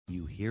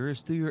hear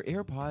us through your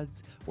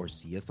AirPods or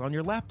see us on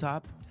your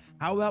laptop,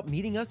 how about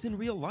meeting us in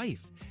real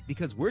life?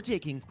 Because we're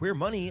taking Queer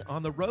Money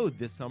on the road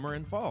this summer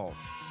and fall.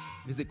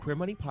 Visit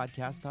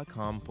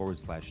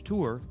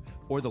queermoneypodcast.com/tour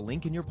or the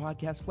link in your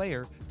podcast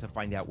player to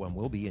find out when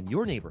we'll be in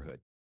your neighborhood.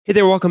 Hey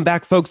there, welcome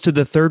back, folks, to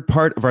the third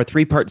part of our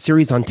three-part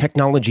series on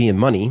technology and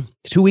money.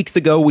 2 weeks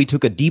ago, we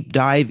took a deep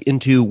dive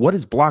into what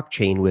is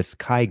blockchain with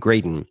Kai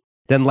Graydon.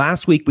 Then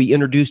last week, we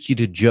introduced you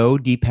to Joe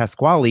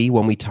DePasquale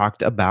when we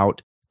talked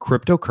about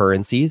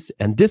cryptocurrencies.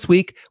 And this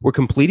week, we're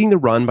completing the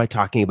run by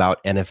talking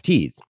about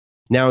NFTs.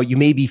 Now, you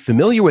may be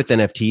familiar with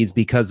NFTs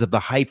because of the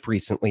hype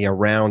recently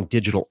around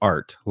digital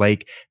art,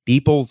 like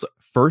Beeple's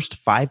first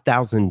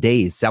 5,000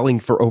 days selling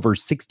for over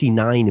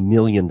 $69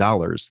 million.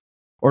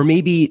 Or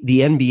maybe the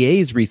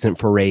NBA's recent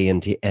foray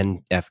into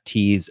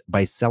NFTs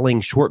by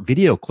selling short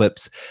video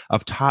clips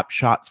of top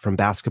shots from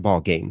basketball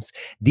games.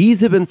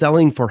 These have been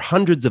selling for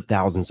hundreds of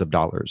thousands of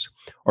dollars.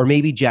 Or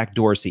maybe Jack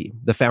Dorsey,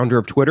 the founder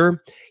of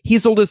Twitter, he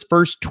sold his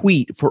first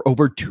tweet for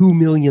over $2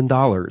 million.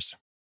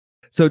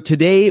 So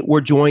today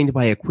we're joined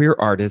by a queer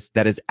artist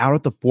that is out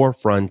at the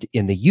forefront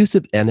in the use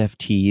of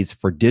NFTs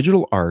for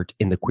digital art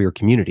in the queer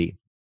community.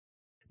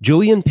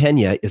 Julian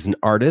Pena is an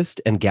artist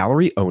and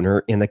gallery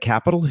owner in the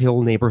Capitol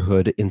Hill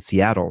neighborhood in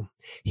Seattle.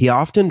 He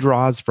often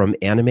draws from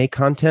anime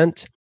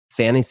content,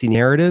 fantasy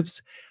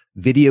narratives,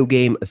 video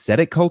game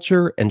aesthetic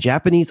culture, and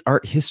Japanese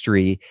art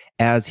history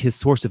as his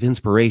source of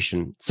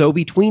inspiration. So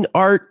between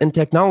art and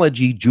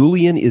technology,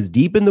 Julian is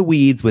deep in the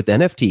weeds with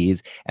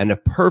NFTs and a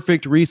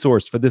perfect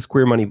resource for this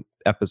Queer Money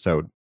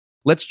episode.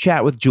 Let's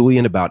chat with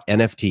Julian about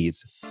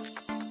NFTs.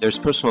 There's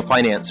personal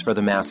finance for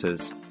the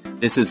masses.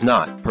 This is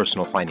not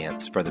personal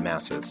finance for the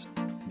masses.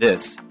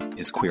 This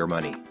is Queer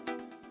Money.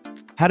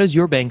 How does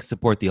your bank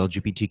support the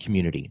LGBT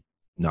community?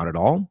 Not at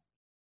all?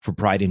 For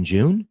Pride in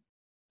June?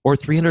 Or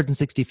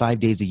 365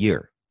 days a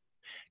year?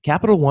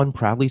 Capital One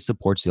proudly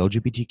supports the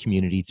LGBT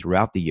community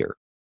throughout the year.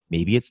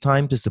 Maybe it's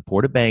time to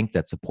support a bank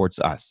that supports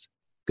us.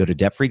 Go to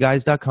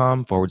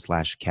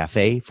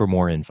debtfreeguys.com/cafe for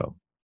more info.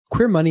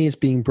 Queer Money is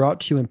being brought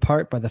to you in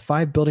part by the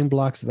 5 building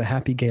blocks of a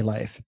happy gay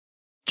life.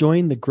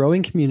 Join the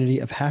growing community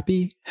of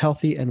happy,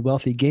 healthy, and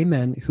wealthy gay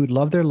men who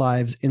love their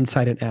lives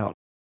inside and out.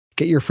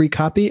 Get your free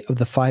copy of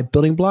the 5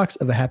 building blocks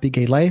of a happy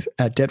gay life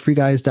at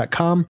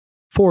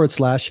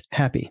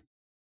debtfreeguys.com/happy.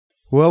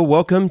 Well,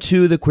 welcome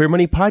to the Queer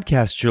Money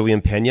Podcast,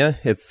 Julian Pena.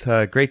 It's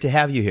great to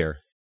have you here.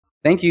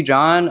 Thank you,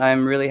 John.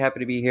 I'm really happy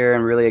to be here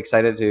and really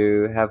excited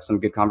to have some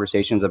good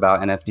conversations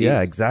about NFTs.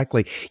 Yeah,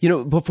 exactly. You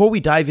know, before we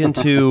dive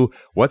into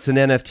what's an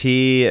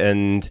NFT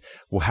and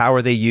how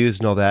are they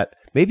used and all that,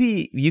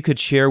 maybe you could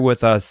share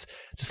with us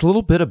just a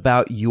little bit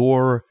about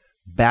your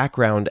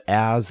background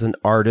as an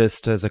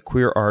artist, as a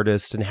queer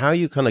artist, and how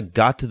you kind of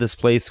got to this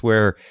place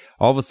where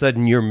all of a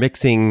sudden you're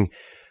mixing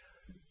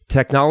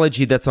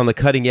technology that's on the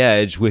cutting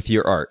edge with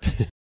your art.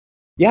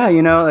 Yeah,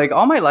 like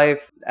all my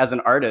life as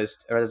an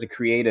artist or as a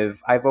creative,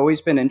 I've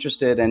always been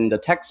interested in the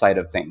tech side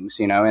of things,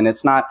 and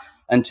it's not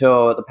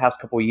until the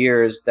past couple of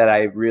years that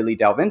I really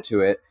delve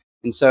into it.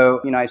 And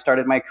so, I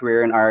started my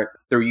career in art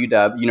through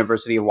UW,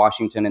 University of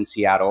Washington in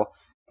Seattle,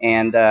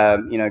 and,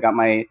 got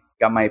my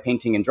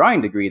painting and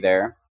drawing degree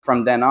there.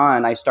 From then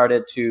on, I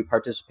started to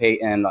participate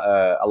in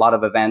a lot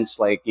of events,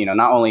 like,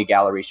 not only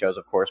gallery shows,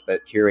 of course,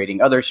 but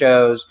curating other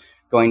shows,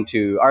 going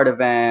to art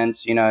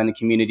events, in the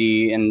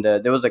community. And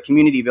there was a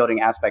community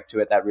building aspect to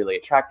it that really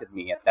attracted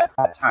me at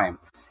that time.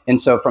 And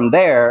so from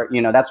there,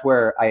 that's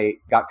where I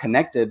got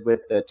connected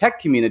with the tech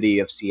community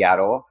of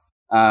Seattle.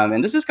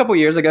 And this is a couple of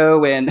years ago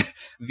when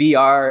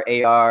VR,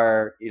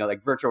 AR,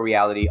 like virtual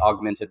reality,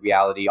 augmented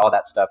reality, all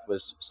that stuff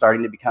was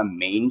starting to become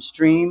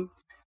mainstream.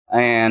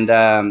 And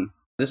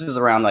this is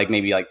around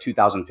maybe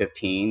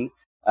 2015.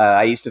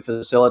 I used to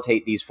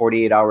facilitate these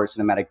 48-hour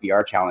cinematic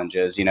VR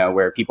challenges,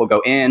 where people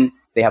go in,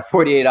 they have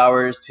 48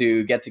 hours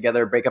to get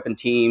together, break up in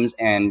teams,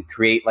 and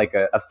create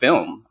a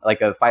film, a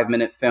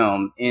 5-minute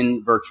film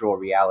in virtual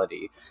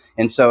reality.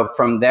 And so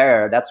from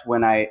there, that's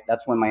when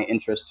my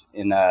interest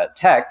in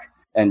tech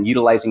and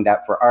utilizing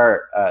that for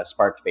art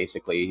sparked,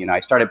 basically. I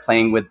started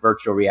playing with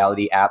virtual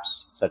reality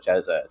apps such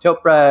as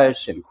Tilt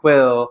Brush and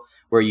Quill,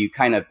 where you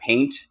kind of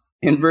paint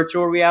in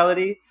virtual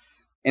reality.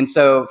 And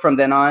so from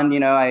then on,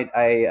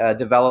 I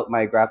developed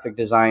my graphic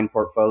design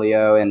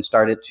portfolio and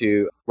started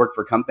to work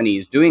for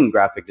companies doing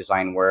graphic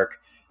design work,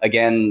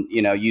 again,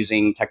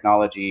 using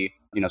technology,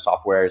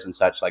 softwares and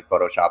such like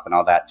Photoshop and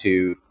all that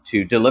to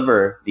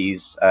deliver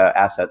these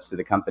assets to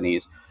the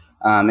companies.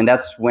 And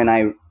that's when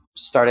I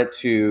started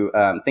to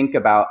think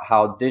about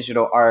how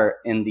digital art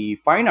in the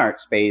fine art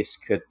space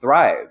could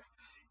thrive.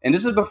 And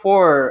this is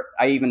before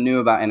I even knew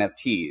about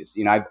NFTs.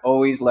 I've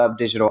always loved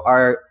digital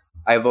art.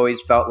 I've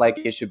always felt like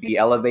it should be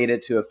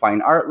elevated to a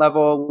fine art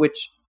level,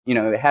 which,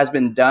 it has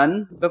been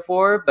done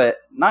before, but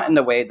not in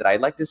the way that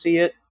I'd like to see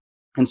it.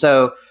 And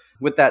so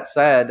with that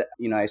said,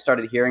 I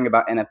started hearing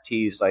about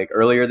NFTs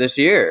earlier this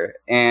year.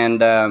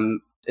 And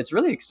it's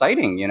really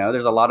exciting.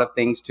 There's a lot of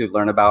things to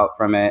learn about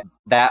from it.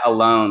 That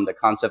alone, the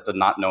concept of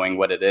not knowing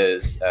what it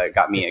is,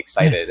 got me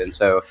excited. And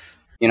so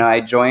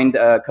I joined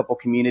a couple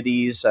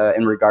communities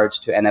in regards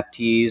to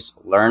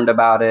NFTs, learned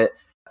about it,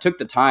 took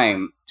the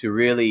time to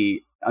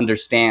really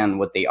understand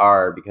what they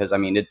are, because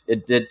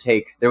it did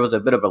take, there was a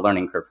bit of a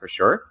learning curve for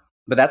sure.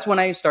 But that's when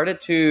I started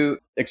to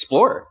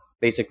explore,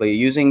 basically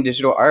using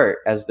digital art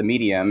as the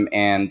medium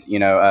and,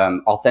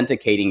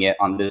 authenticating it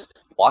on this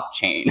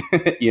blockchain,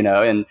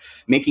 and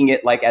making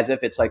it like as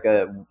if it's like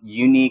a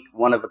unique,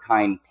 one of a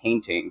kind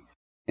painting.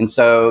 And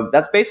so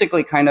that's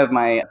basically kind of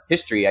my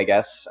history, I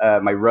guess,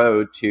 my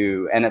road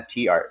to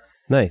NFT art.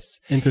 Nice.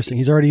 Interesting.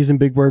 He's already using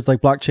big words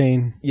like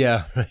blockchain.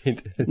 Yeah,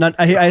 right.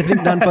 I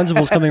think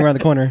non-fungible is coming around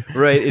the corner.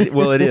 Right.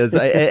 It is.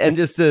 And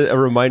just a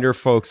reminder,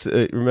 folks,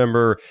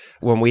 remember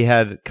when we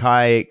had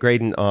Kai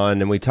Graydon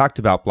on and we talked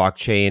about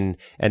blockchain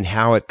and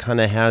how it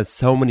kind of has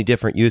so many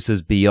different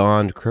uses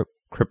beyond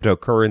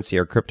cryptocurrency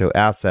or crypto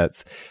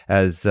assets,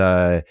 as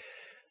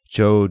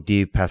Joe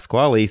Di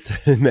Pasquale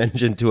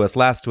mentioned to us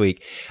last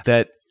week,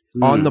 that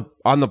on the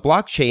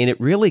blockchain,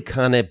 it really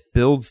kind of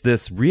builds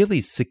this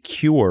really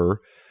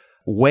secure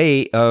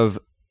way of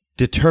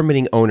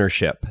determining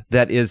ownership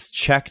that is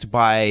checked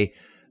by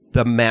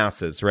the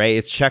masses, right?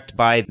 It's checked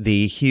by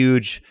the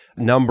huge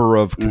number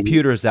of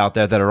computers out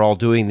there that are all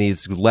doing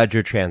these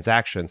ledger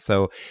transactions.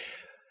 So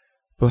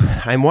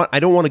I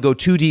don't want to go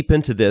too deep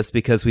into this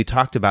because we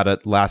talked about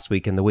it last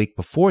week and the week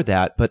before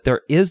that, but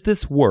there is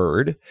this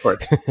word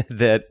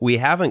that we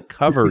haven't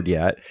covered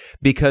yet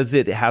because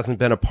it hasn't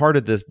been a part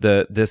of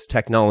this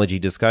technology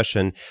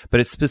discussion, but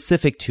it's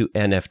specific to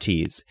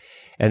NFTs.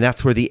 And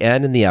that's where the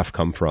N and the F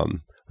come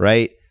from,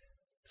 right?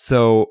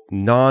 So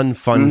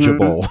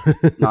non-fungible.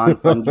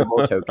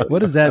 Non-fungible token. What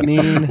does that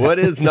mean? What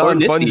is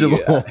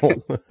non-fungible?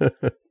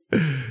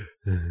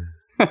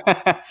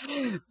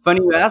 Funny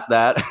you asked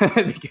that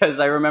because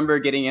I remember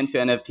getting into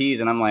NFTs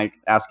and I'm like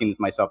asking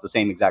myself the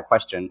same exact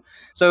question.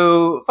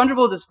 So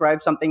fungible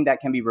describes something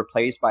that can be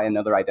replaced by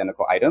another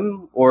identical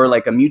item or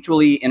like a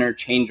mutually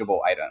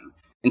interchangeable item.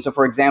 And so,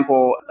 for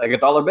example, like a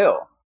dollar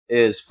bill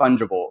is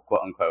fungible,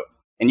 quote unquote.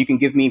 And you can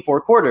give me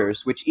 4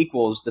 quarters, which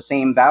equals the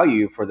same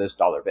value for this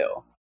dollar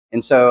bill.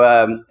 And so,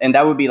 and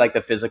that would be like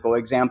the physical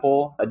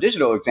example. A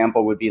digital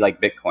example would be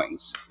like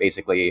Bitcoins,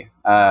 basically.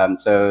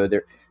 So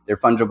they're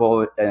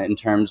fungible in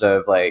terms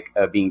of like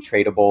being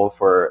tradable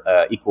for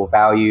equal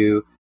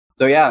value.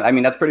 So yeah,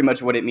 that's pretty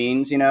much what it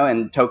means,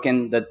 and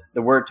token,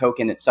 the word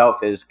token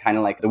itself is kind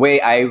of like, the way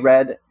I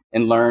read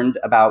and learned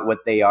about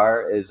what they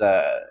are is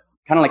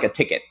kind of like a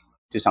ticket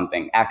to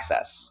something,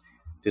 access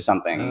to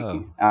something.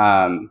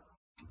 Oh.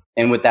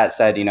 And with that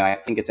said, I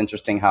think it's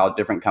interesting how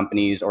different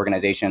companies,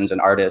 organizations,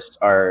 and artists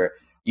are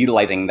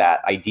utilizing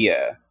that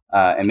idea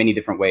in many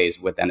different ways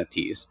with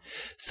NFTs.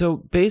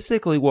 So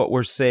basically what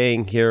we're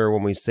saying here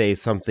when we say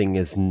something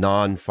is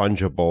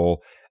non-fungible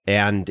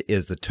and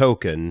is a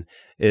token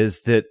is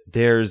that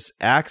there's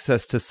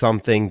access to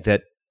something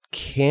that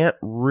can't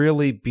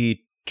really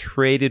be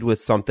traded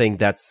with something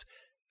that's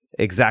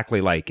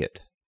exactly like it,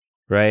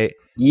 right?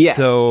 Yes,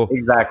 so,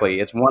 exactly.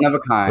 It's one of a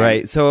kind.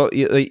 Right. So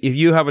if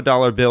you have a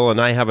dollar bill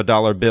and I have a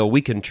dollar bill,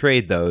 we can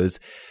trade those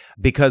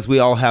because we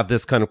all have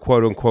this kind of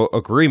quote unquote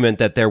agreement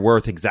that they're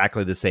worth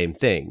exactly the same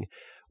thing.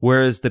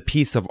 Whereas the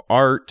piece of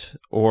art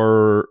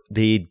or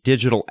the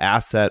digital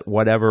asset,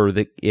 whatever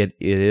it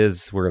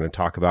is, we're going to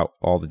talk about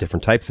all the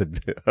different types of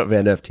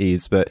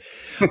NFTs, but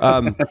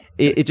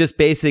it just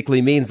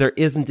basically means there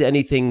isn't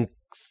anything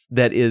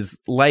that is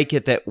like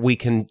it that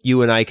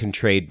you and I can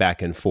trade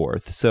back and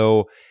forth.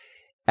 So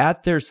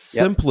at their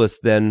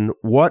simplest, then,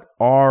 what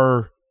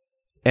are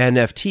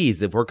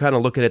NFTs? If we're kind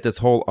of looking at this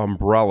whole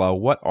umbrella,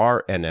 what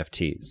are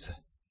NFTs?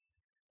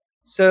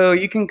 So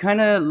you can kind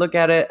of look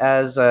at it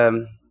as,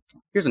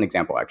 here's an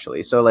example,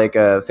 actually. So like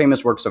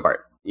famous works of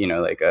art,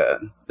 like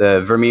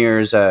the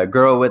Vermeer's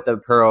Girl with the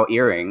Pearl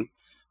Earring,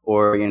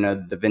 or,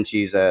 Da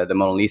Vinci's The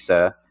Mona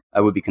Lisa,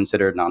 would be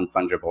considered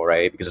non-fungible,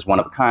 right? Because it's one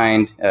of a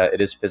kind,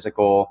 it is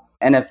physical.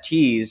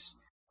 NFTs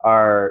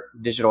are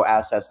digital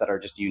assets that are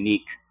just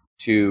unique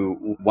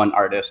to one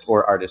artist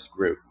or artist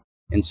group.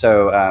 And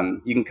so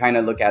you can kind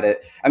of look at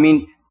it.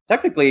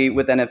 Technically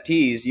with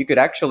NFTs, you could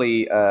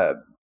actually,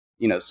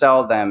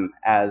 sell them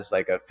as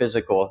like a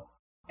physical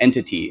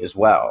entity as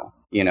well,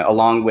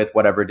 along with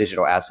whatever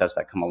digital assets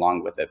that come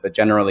along with it. But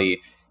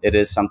generally, it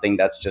is something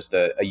that's just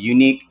a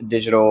unique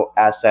digital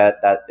asset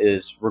that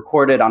is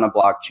recorded on a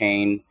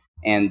blockchain,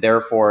 and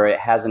therefore it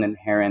has an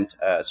inherent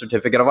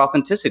certificate of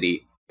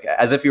authenticity,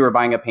 as if you were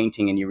buying a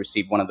painting and you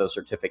received one of those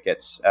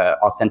certificates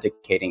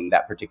authenticating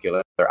that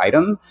particular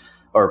item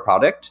or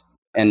product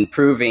and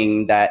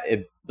proving that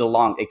it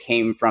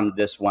came from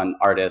this one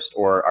artist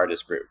or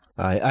artist group.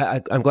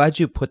 I'm glad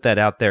you put that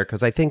out there,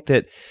 because I think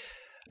that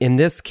in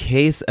this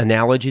case,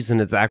 analogies, and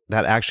that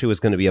actually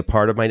was going to be a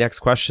part of my next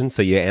question.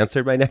 So you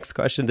answered my next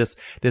question.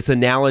 This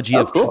analogy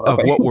of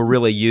what we're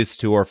really used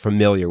to or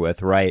familiar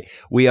with, right?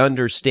 We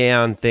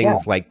understand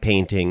things like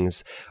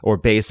paintings or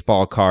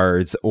baseball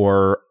cards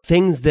or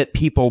things that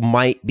people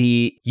might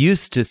be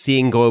used to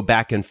seeing go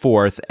back and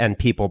forth and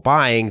people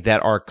buying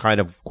that are kind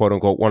of quote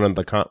unquote one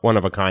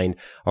of a kind.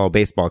 Oh,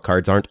 baseball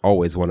cards aren't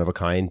always one of a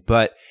kind,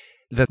 but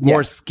the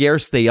more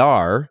scarce they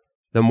are,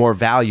 the more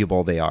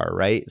valuable they are,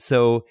 right?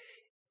 So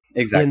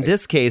exactly. In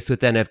this case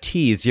with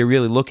NFTs, you're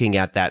really looking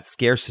at that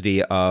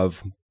scarcity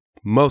of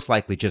most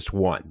likely just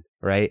one,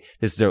 right?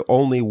 This is the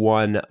only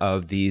one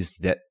of these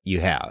that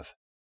you have.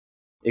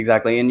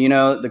 Exactly. And,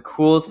 the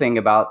cool thing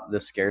about the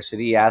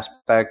scarcity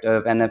aspect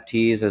of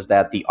NFTs is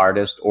that the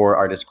artist or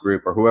artist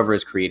group or whoever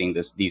is creating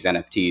these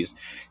NFTs,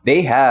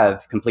 they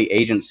have complete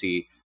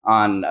agency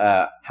on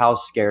how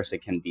scarce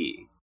it can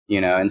be,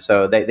 and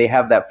so they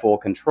have that full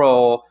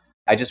control.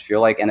 I just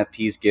feel like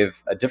NFTs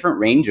give a different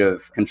range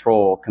of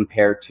control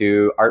compared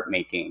to art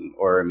making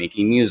or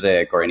making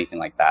music or anything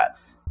like that.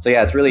 So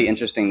yeah, it's really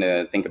interesting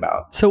to think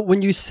about. So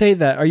when you say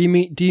that,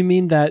 do you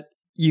mean that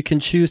you can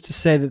choose to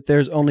say that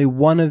there's only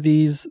one of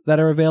these that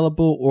are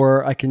available,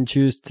 or I can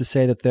choose to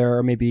say that there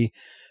are maybe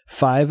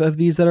 5 of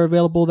these that are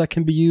available that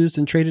can be used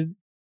and traded?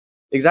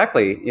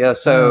 Exactly. Yeah.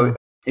 So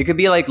it could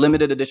be like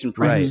limited edition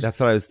prints. Right. That's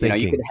what I was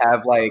thinking. You can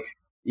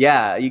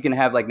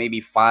have like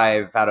maybe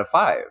 5 out of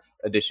 5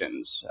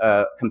 editions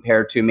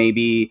compared to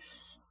maybe,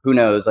 who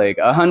knows, like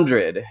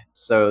 100.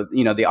 So,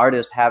 the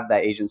artists have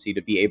that agency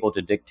to be able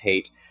to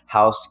dictate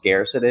how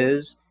scarce it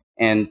is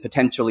and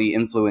potentially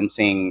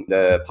influencing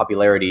the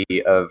popularity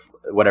of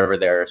whatever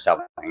they're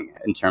selling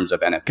in terms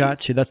of NFTs.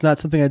 Gotcha. That's not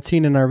something I'd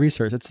seen in our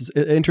research. It's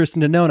interesting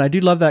to know, and I do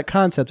love that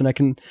concept. And I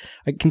can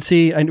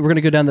see, and we're going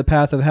to go down the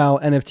path of how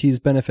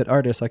NFTs benefit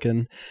artists.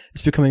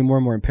 It's becoming more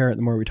and more apparent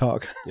the more we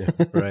talk. Yeah,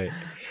 right.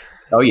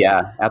 Oh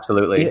yeah,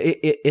 absolutely.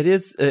 It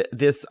is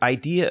this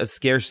idea of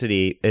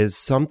scarcity is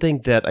something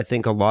that I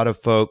think a lot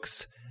of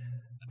folks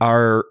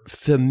are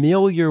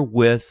familiar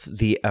with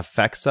the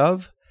effects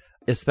of,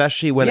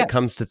 especially when it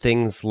comes to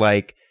things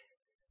like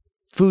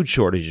food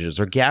shortages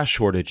or gas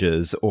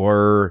shortages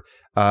or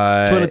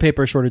toilet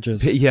paper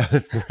shortages.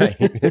 Yeah,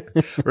 right.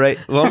 Right.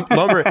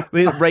 Lumber. I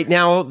mean, right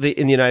now in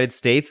the United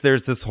States,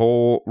 there's this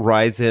whole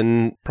rise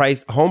in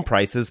home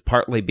prices,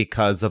 partly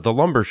because of the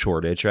lumber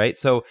shortage, right?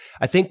 So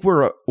I think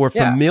we're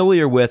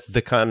familiar with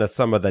the kind of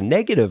some of the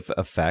negative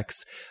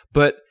effects,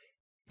 but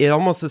it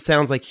almost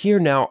sounds like here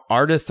now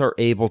artists are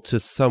able to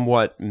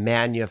somewhat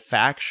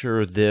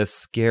manufacture this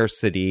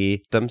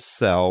scarcity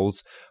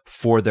themselves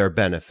for their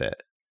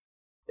benefit.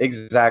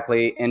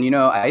 Exactly. And,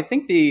 I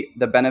think the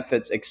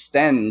benefits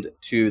extend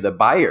to the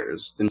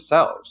buyers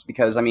themselves,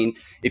 because, I mean,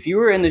 if you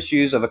were in the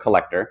shoes of a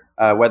collector,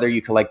 whether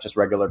you collect just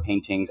regular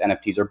paintings,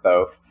 NFTs, or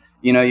both,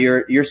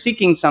 you're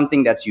seeking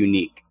something that's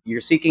unique.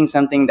 You're seeking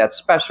something that's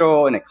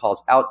special and it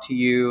calls out to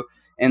you.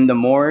 And the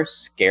more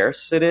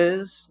scarce it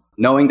is,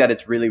 knowing that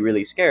it's really,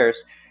 really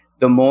scarce,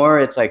 the more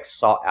it's like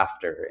sought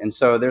after. And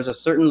so there's a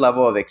certain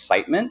level of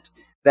excitement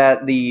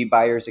that the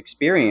buyers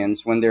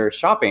experience when they're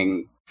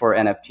shopping for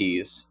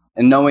NFTs.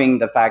 And knowing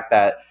the fact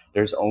that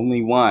there's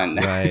only one,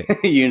 right.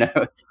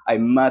 I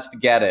must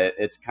get it.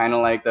 It's kind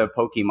of like the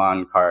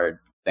Pokemon card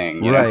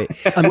thing, right?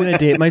 I'm going to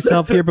date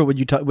myself here, but when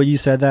you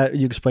said that,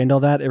 you explained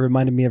all that, it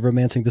reminded me of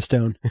Romancing the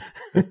Stone.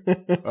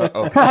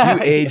 Uh-oh.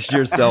 You aged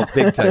yourself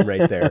big time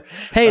right there.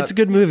 Hey, it's a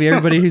good movie.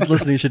 Everybody who's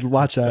listening should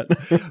watch that.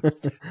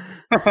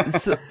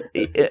 So,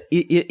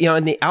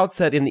 in the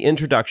outset, in the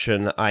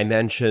introduction,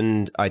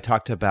 I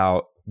talked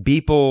about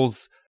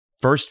Beeple's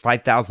first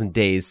 5,000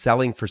 days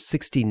selling for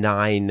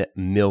 $69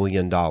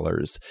 million.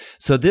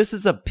 So this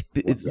is a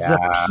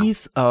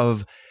piece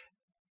of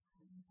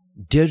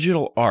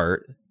digital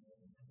art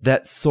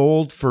that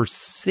sold for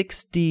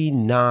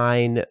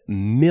 $69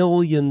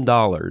 million.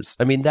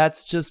 I mean,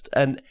 that's just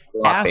an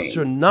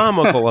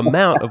astronomical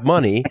amount of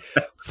money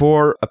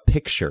for a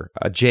picture,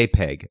 a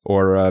JPEG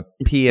or a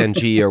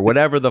PNG or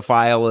whatever the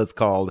file is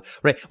called.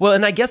 Right. Well,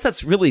 and I guess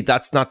that's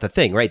not the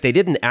thing, right? They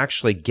didn't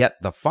actually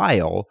get the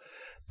file.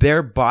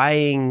 They're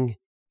buying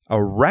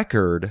a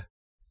record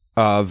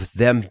of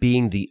them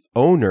being the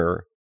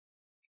owner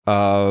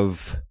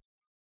of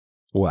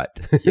what?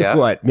 Yeah.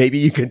 What? Maybe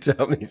you can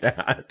tell me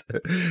that.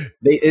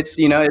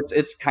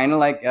 It's kind of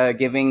like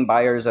giving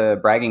buyers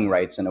bragging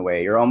rights in a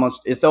way.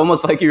 It's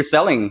almost like you're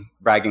selling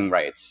bragging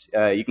rights.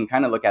 You can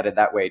kind of look at it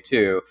that way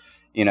too.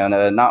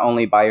 Not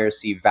only buyers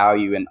see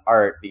value in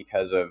art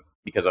because of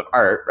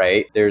art,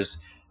 right? There's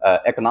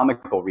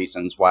economical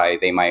reasons why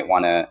they might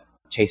want to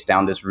chase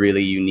down this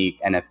really unique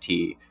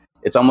NFT.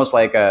 It's almost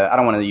like I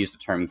don't want to use the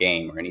term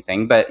game or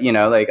anything, but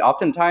like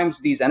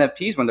oftentimes these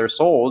NFTs, when they're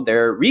sold,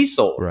 they're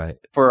resold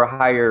for a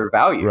higher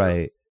value.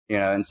 Right.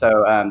 And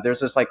so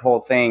there's this like whole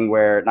thing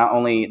where not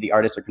only the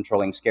artists are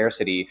controlling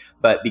scarcity,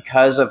 but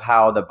because of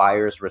how the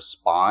buyers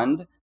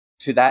respond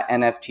to that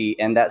NFT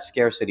and that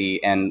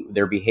scarcity and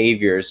their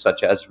behaviors,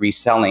 such as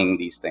reselling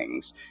these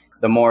things,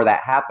 the more that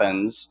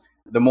happens,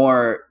 the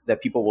more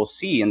that people will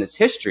see in this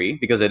history,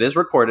 because it is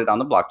recorded on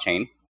the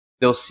blockchain.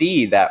 They'll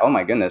see that, oh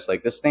my goodness,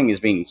 like this thing is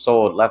being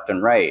sold left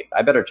and right.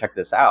 I better check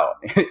this out.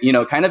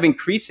 Kind of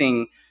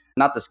increasing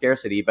not the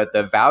scarcity, but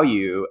the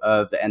value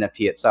of the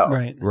NFT itself.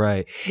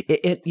 Right.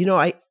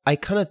 I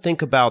kind of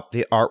think about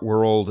the art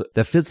world,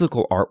 the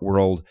physical art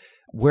world,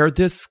 where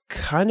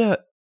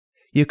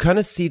you kind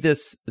of see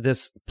this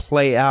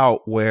play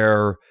out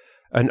where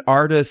an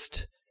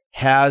artist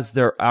has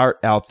their art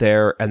out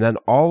there, and then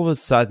all of a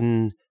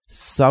sudden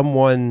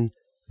someone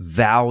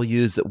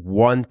values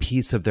one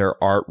piece of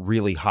their art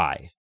really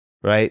high,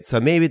 right? So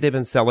maybe they've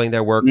been selling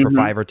their work for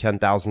 $5,000 or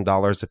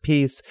 $10,000 a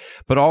piece,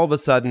 but all of a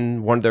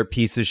sudden one of their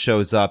pieces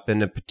shows up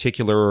in a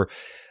particular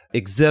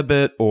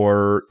exhibit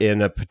or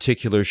in a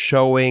particular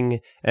showing,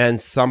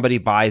 and somebody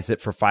buys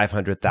it for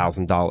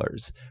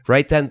 $500,000,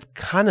 right? Then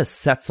kind of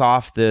sets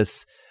off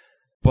this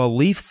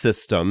belief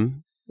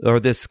system or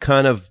this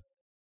kind of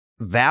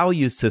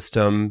value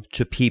system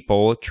to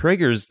people,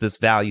 triggers this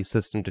value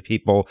system to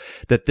people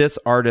that this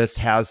artist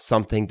has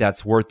something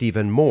that's worth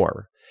even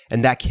more.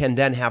 And that can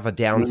then have a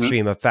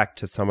downstream effect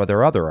to some of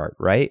their other art,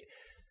 right?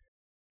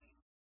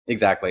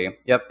 Exactly.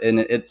 Yep. And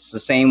it's the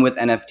same with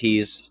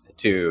NFTs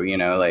too.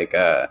 Like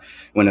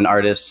when an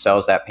artist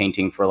sells that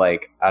painting for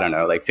like, I don't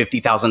know, like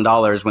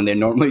 $50,000 when they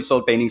normally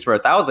sold paintings for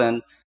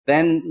 $1,000,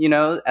 then,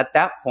 at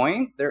that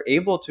point, they're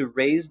able to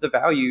raise the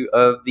value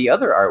of the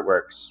other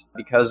artworks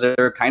because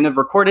they're kind of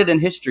recorded in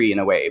history in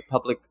a way,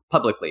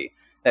 publicly,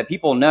 that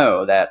people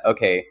know that,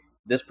 okay,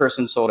 this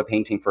person sold a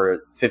painting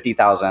for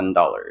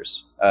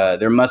 $50,000.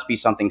 There must be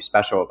something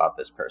special about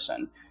this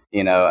person,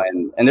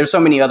 and there's so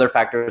many other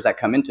factors that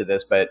come into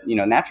this, but,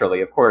 naturally,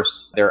 of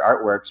course, their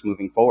artworks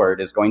moving forward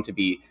is going to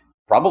be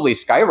probably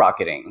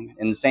skyrocketing.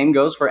 And the same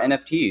goes for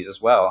NFTs as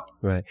well.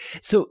 Right.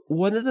 So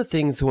one of the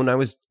things when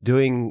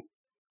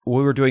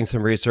we were doing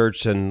some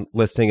research and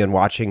listening and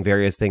watching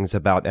various things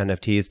about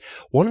NFTs,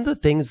 one of the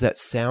things that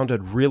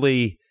sounded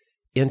really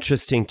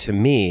interesting to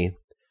me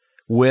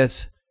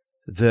with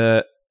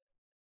the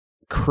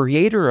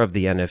creator of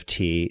the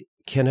NFT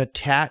can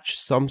attach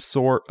some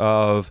sort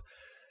of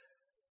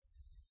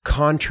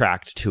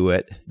contract to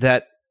it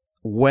that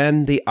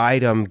when the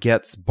item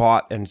gets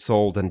bought and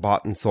sold and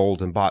bought and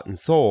sold and bought and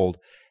sold,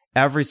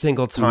 every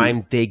single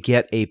time they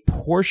get a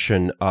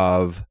portion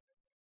of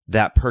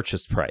that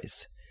purchase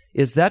price.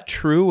 Is that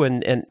true?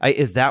 And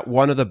is that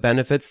one of the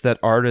benefits that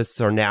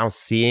artists are now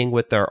seeing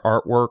with their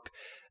artwork,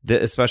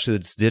 that especially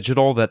it's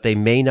digital, that they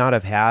may not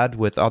have had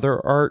with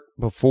other art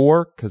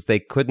before because they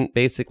couldn't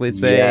basically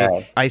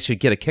say, I should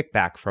get a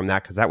kickback from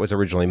that because that was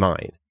originally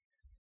mine?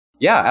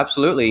 Yeah,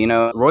 absolutely.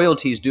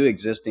 Royalties do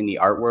exist in the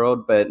art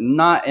world, but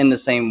not in the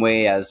same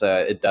way as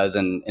it does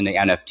in the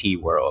NFT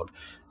world.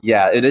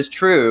 Yeah, it is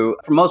true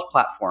for most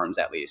platforms,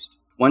 at least.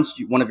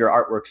 Once one of your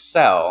artworks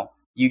sell,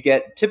 you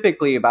get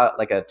typically about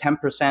like a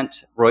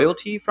 10%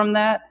 royalty from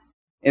that.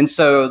 And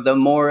so the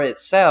more it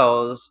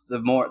sells,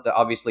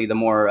 obviously the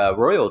more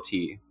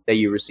royalty that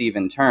you receive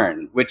in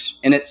turn, which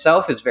in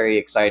itself is very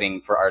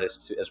exciting for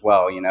artists as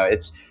well.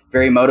 It's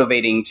very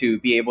motivating to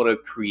be able to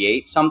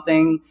create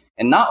something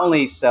and not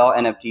only sell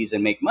NFTs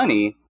and make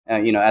money,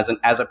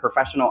 as a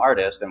professional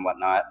artist and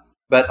whatnot,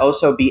 but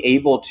also be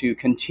able to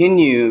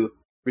continue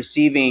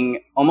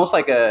receiving almost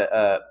like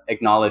a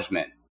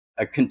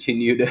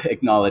continued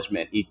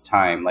acknowledgement each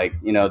time. Like,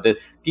 the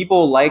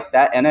people like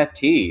that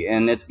NFT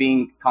and it's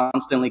being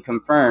constantly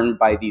confirmed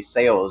by these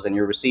sales and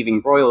you're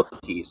receiving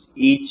royalties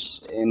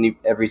each and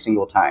every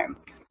single time.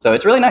 So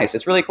it's really nice.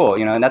 It's really cool,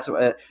 and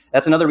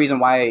that's another reason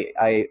why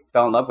I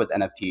fell in love with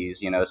NFTs.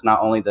 It's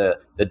not only the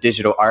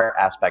digital art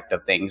aspect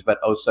of things, but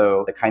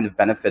also the kind of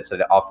benefits that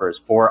it offers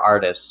for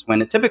artists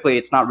when typically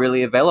it's not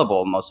really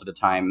available most of the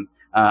time,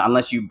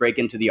 unless you break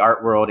into the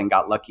art world and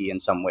got lucky in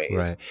some ways.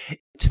 Right.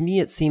 To me,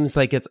 it seems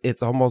like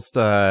it's almost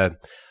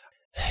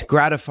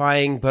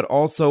gratifying, but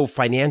also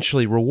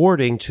financially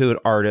rewarding to an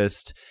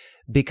artist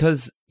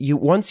because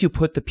once you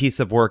put the piece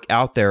of work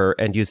out there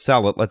and you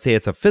sell it, let's say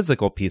it's a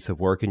physical piece of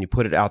work and you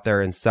put it out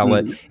there and sell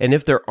it, and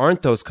if there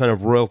aren't those kind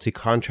of royalty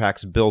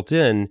contracts built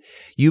in,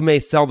 you may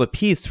sell the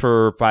piece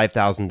for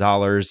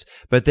 $5,000,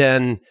 but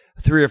then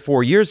 3 or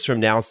 4 years from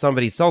now,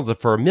 somebody sells it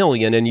for $1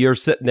 million, and you're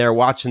sitting there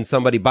watching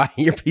somebody buy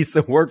your piece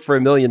of work for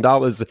 $1 million,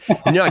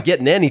 and you're not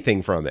getting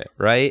anything from it,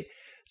 right?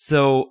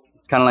 So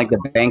it's kind of like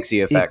the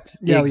Banksy effect.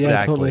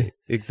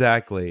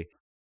 Exactly.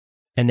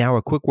 And now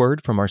a quick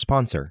word from our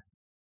sponsor.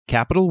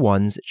 Capital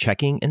One's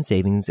checking and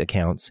savings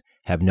accounts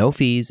have no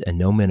fees and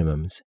no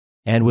minimums.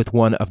 And with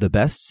one of the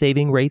best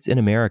saving rates in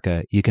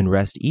America, you can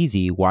rest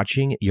easy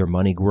watching your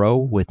money grow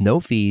with no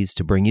fees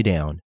to bring you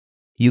down.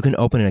 You can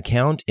open an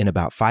account in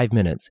about 5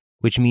 minutes,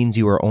 which means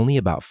you are only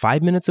about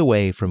 5 minutes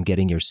away from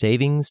getting your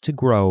savings to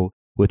grow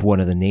with one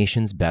of the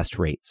nation's best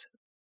rates.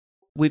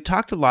 We've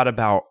talked a lot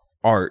about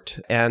art,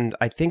 and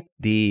I think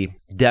the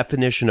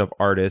definition of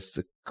artists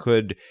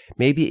could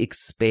maybe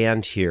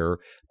expand here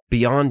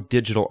beyond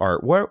digital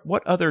art.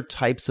 What other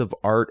types of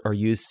art are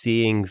you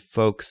seeing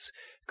folks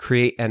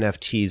create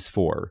NFTs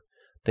for?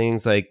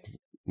 Things like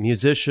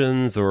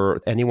musicians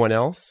or anyone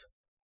else?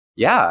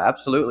 Yeah,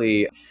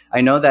 absolutely. I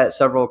know that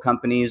several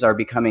companies are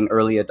becoming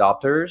early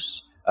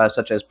adopters,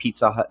 such as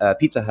Pizza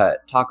Hut,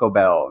 Taco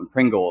Bell, and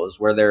Pringles,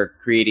 where they're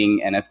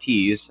creating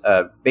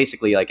NFTs,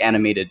 basically like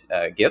animated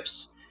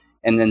GIFs,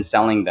 and then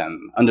selling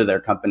them under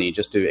their company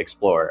just to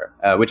explore,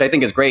 which I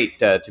think is great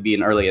to be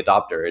an early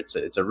adopter.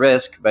 It's a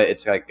risk, but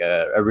it's like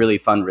a really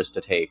fun risk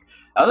to take.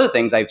 Other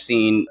things I've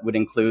seen would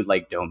include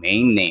like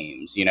domain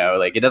names,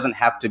 like it doesn't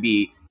have to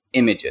be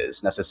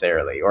images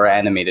necessarily, or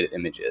animated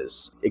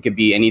images. It could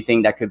be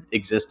anything that could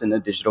exist in a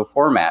digital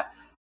format,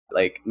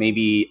 like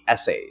maybe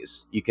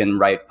essays. You can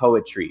write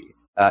poetry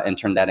and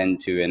turn that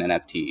into an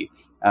NFT.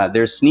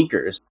 There's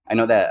sneakers. I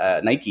know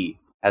that Nike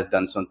has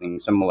done something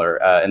similar.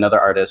 Another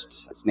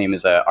artist, his name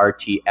is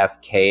RTFKTAI.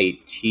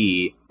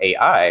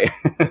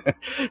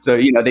 So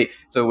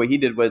so what he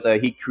did was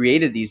he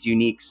created these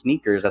unique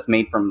sneakers that's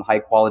made from high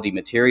quality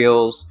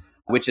materials,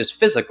 which is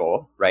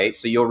physical, right?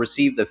 So you'll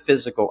receive the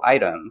physical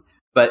item,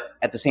 but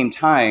at the same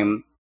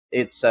time,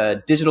 it's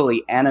digitally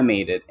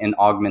animated in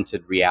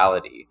augmented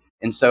reality.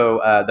 And so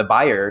the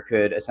buyer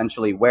could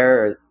essentially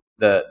wear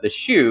the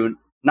shoe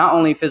not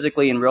only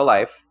physically in real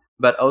life,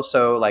 but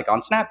also like on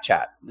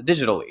Snapchat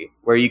digitally,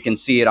 where you can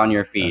see it on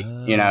your feed,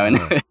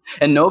 and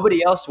and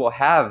nobody else will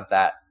have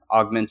that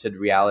augmented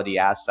reality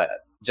asset.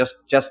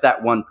 Just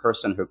that one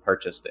person who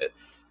purchased it.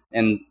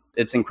 And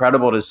it's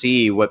incredible to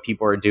see what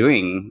people are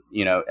doing,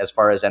 as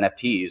far as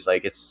NFTs.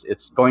 Like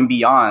it's going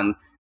beyond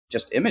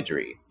just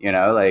imagery,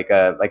 like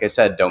I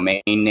said,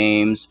 domain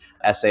names,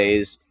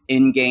 essays,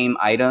 in-game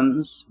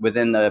items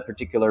within a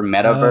particular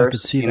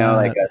metaverse,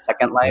 like a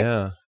Second Life.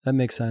 Yeah, that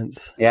makes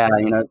sense. Yeah,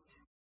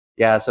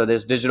 yeah, so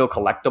there's digital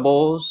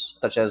collectibles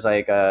such as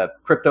like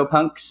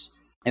CryptoPunks,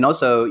 and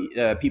also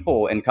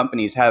people and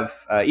companies have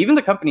even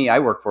the company I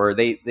work for,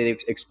 they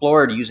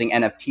explored using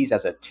NFTs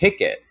as a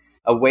ticket,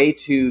 a way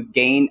to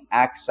gain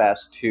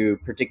access to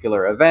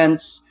particular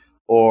events,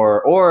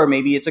 or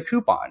maybe it's a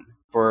coupon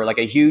for like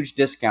a huge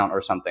discount or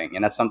something,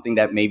 and that's something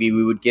that maybe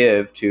we would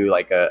give to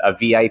like a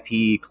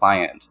VIP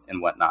client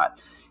and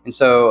whatnot. And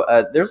so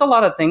there's a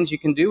lot of things you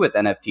can do with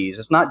NFTs.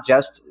 It's not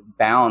just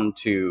bound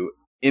to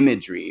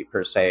imagery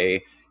per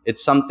se.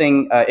 It's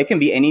something, it can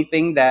be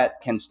anything that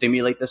can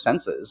stimulate the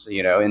senses,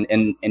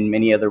 in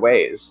many other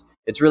ways.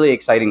 It's really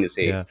exciting to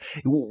see. Yeah.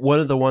 One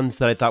of the ones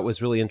that I thought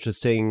was really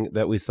interesting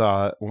that we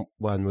saw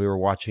when we were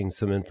watching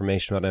some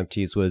information about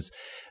NFTs was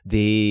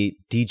the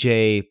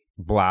DJ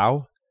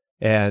Blau,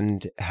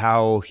 and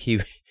how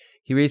he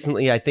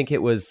recently, I think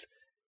it was,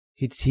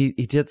 he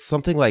did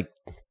something like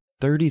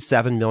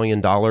 $37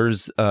 million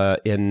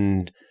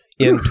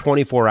in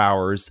 24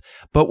 hours.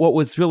 But what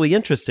was really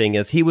interesting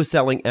is he was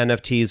selling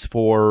NFTs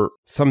for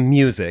some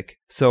music.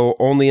 So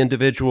only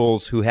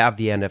individuals who have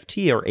the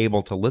NFT are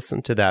able to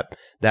listen to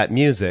that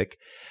music.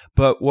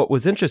 But what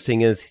was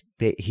interesting is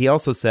that he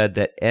also said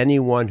that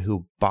anyone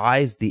who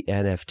buys the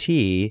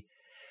NFT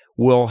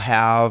will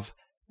have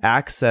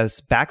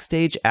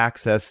backstage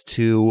access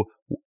to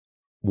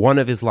one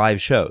of his live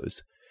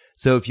shows.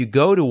 So if you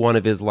go to one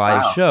of his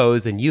live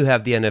shows and you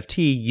have the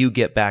NFT, you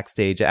get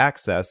backstage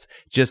access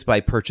just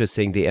by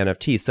purchasing the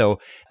NFT. So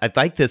I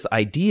like this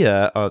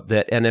idea of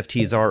that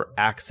NFTs are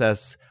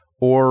access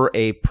or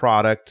a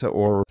product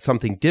or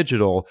something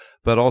digital,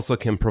 but also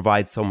can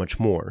provide so much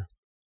more.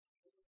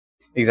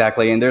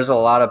 Exactly. And there's a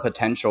lot of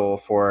potential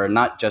for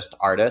not just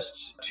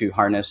artists to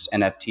harness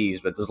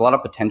NFTs, but there's a lot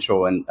of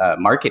potential in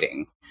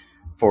marketing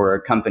for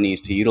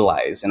companies to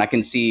utilize. And I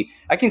can see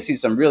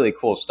some really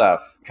cool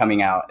stuff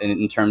coming out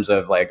in terms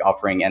of like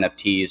offering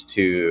NFTs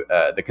to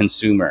the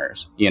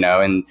consumers,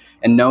 and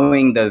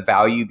knowing the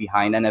value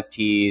behind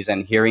NFTs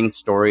and hearing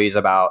stories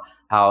about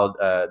how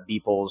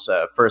Beeple's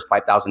first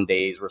 5,000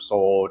 days were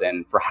sold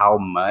and for how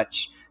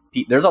much.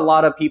 There's a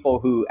lot of people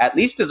who at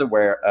least is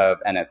aware of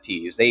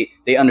NFTs.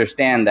 They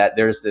understand that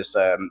there's this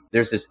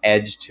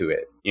edge to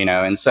it,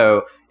 and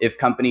so if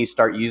companies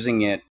start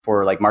using it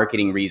for like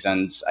marketing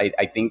reasons,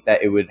 I think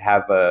that it would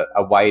have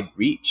a wide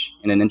reach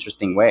in an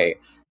interesting way.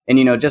 And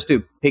just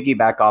to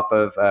piggyback off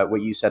of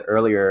what you said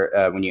earlier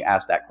when you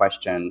asked that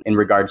question in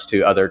regards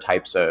to other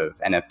types of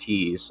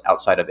NFTs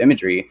outside of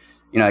imagery,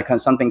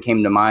 something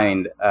came to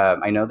mind.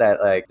 I know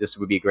that like this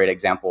would be a great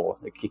example.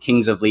 Like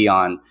Kings of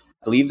Leon,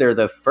 I believe they're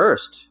the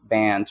first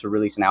band to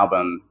release an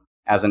album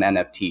as an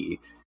NFT,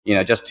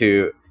 just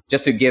to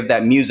give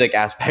that music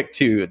aspect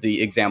to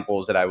the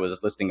examples that I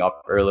was listing off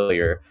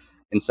earlier.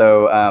 And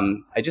so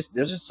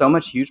there's just so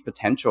much huge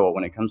potential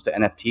when it comes to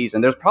NFTs.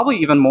 And there's probably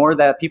even more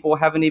that people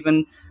haven't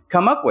even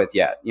come up with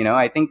yet.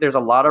 I think there's a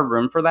lot of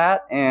room for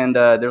that. And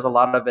there's a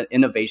lot of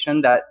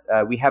innovation that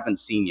we haven't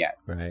seen yet.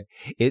 Right.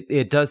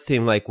 It does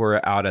seem like we're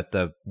out at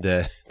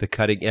the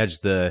cutting edge,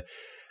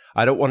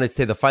 I don't want to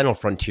say the final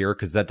frontier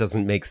because that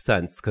doesn't make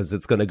sense because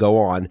it's going to go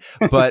on,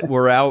 but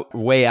we're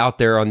way out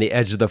there on the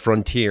edge of the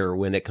frontier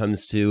when it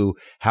comes to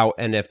how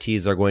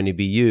NFTs are going to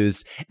be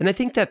used. And I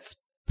think that's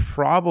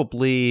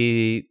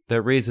probably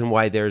the reason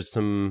why there's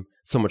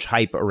so much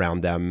hype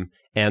around them,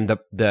 and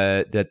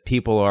that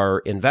people are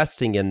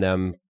investing in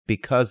them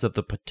because of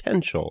the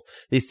potential.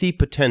 They see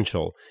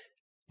potential.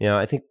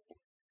 I think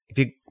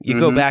if you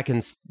go back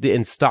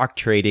in stock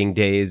trading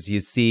days,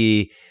 you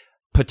see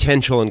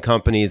potential in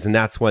companies, and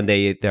that's when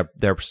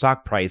their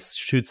stock price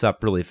shoots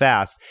up really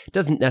fast. It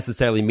doesn't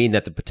necessarily mean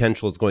that the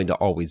potential is going to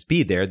always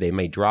be there. They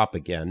may drop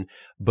again,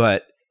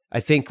 but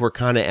I think we're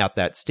kind of at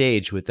that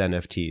stage with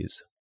NFTs.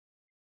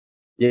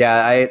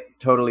 Yeah, I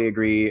totally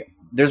agree.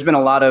 there's been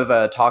a lot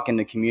of talk in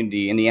the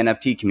community, in the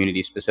NFT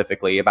community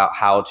specifically, about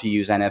how to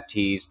use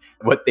NFTs,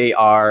 what they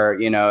are,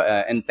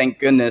 and thank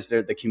goodness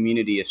the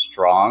community is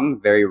strong,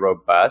 very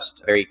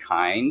robust, very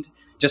kind,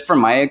 just from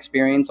my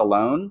experience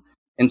alone.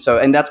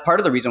 And that's part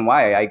of the reason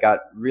why I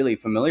got really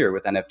familiar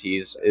with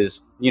NFTs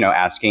is,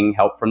 asking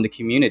help from the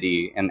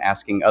community and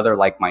asking other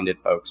like-minded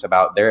folks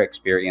about their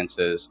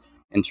experiences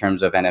in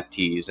terms of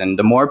NFTs. And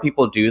the more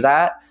people do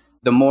that,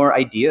 the more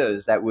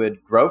ideas that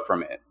would grow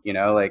from it,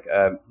 like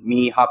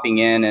me hopping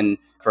in and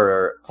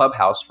for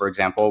Clubhouse, for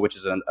example, which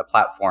is a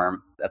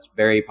platform that's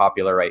very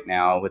popular right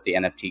now with the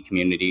NFT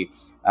community.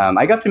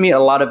 I got to meet a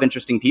lot of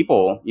interesting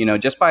people,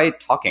 just by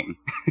talking,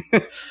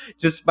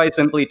 just by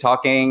simply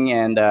talking.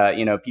 And,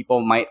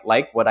 people might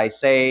like what I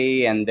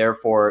say. And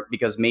therefore,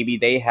 because maybe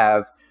they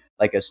have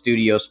like a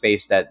studio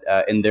space that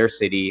in their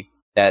city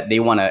that they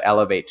want to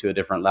elevate to a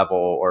different level,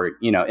 or,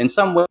 in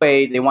some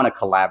way they want to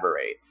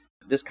collaborate.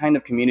 This kind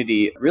of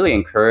community really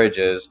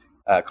encourages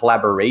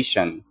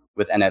collaboration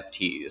with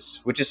NFTs,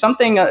 which is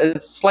something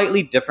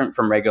slightly different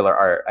from regular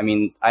art. I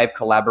mean, I've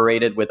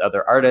collaborated with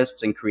other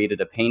artists and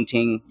created a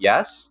painting,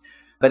 yes,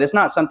 but it's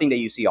not something that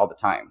you see all the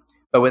time.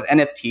 But with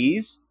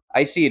NFTs,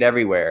 I see it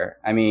everywhere.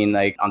 I mean,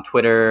 like on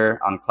Twitter,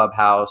 on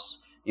Clubhouse,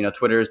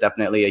 Twitter is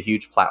definitely a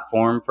huge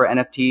platform for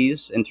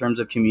NFTs in terms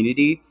of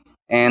community.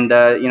 And,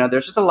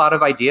 there's just a lot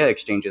of idea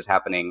exchanges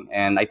happening.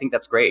 And I think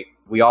that's great.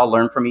 We all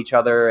learn from each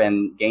other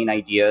and gain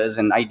ideas,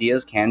 and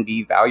ideas can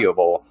be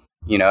valuable,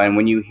 and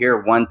when you hear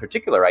one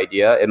particular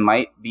idea, it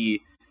might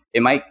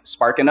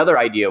spark another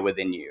idea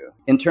within you.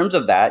 In terms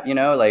of that,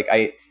 like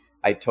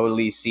I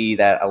totally see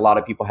that a lot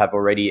of people have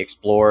already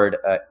explored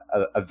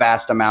a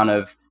vast amount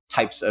of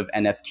types of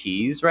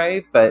NFTs,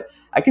 right? But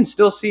I can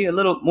still see a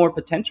little more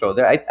potential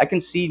there. I can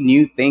see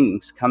new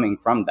things coming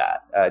from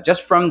that,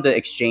 just from the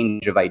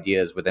exchange of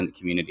ideas within the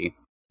community.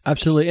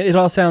 Absolutely. It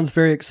all sounds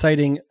very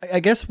exciting. I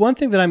guess one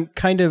thing that I'm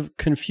kind of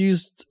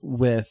confused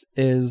with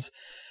is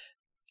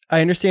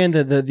I understand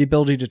that the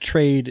ability to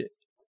trade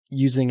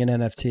using an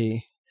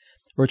NFT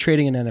or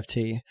trading an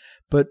NFT,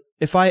 but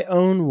if I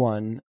own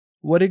one,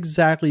 what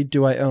exactly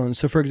do I own?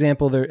 So, for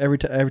example,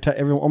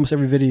 almost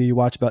every video you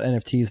watch about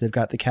NFTs, they've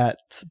got the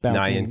cats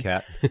bouncing.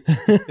 Nyan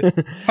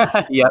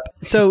cat. Yep.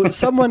 So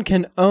someone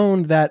can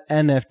own that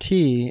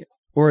NFT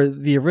or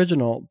the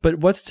original, but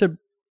what's to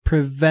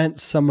prevent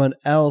someone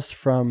else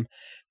from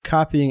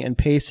copying and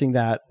pasting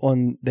that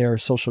on their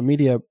social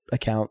media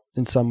account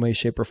in some way,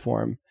 shape, or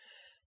form?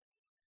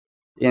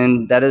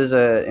 And that is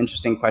an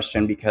interesting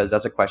question, because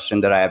that's a question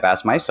that I have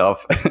asked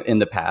myself in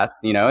the past,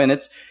 and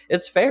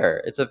it's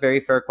fair. It's a very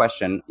fair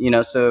question,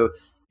 so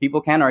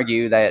people can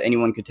argue that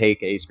anyone could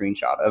take a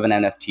screenshot of an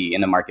NFT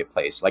in the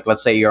marketplace. Like,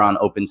 let's say you're on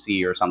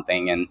OpenSea or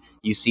something and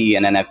you see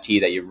an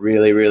NFT that you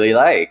really, really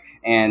like,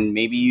 and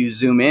maybe you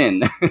zoom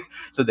in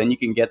so then you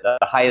can get the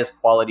highest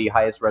quality,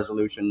 highest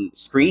resolution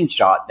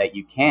screenshot that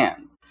you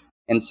can.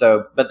 And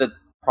so, but the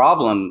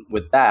problem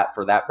with that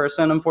for that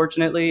person,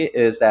 unfortunately,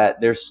 is that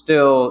there's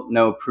still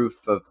no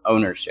proof of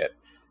ownership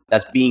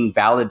that's being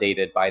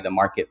validated by the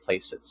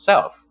marketplace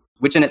itself,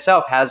 which in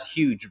itself has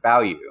huge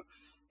value.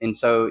 And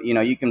so,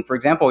 you can, for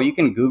example, you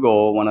can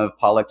Google one of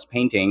Pollock's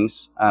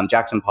paintings,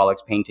 Jackson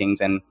Pollock's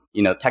paintings, and,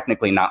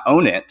 technically not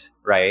own it,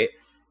 right?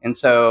 And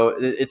so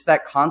it's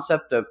that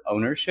concept of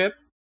ownership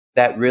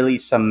that really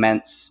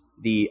cements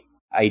the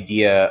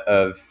idea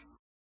of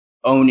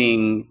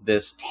owning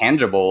this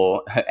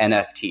tangible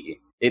NFT.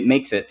 It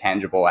makes it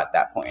tangible at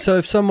that point. So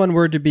if someone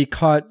were to be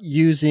caught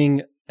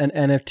using an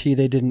NFT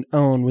they didn't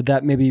own, would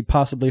that maybe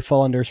possibly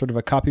fall under sort of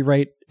a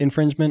copyright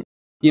infringement?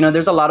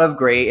 There's a lot of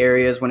gray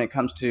areas when it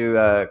comes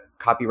to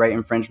copyright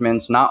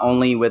infringements, not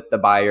only with the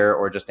buyer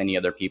or just any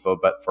other people,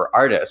 but for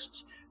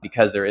artists,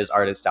 because there is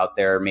artists out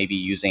there maybe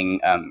using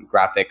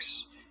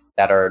graphics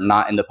that are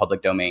not in the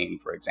public domain,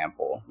 for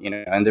example,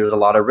 and there's a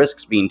lot of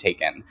risks being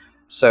taken.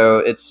 So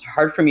it's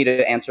hard for me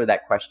to answer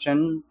that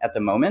question at the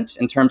moment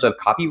in terms of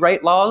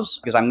copyright laws,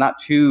 because I'm not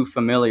too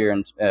familiar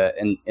in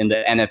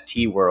the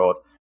NFT world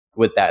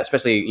with that,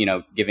 especially,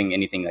 giving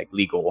anything like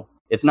legal.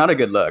 It's not a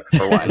good look,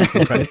 for one.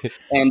 Right.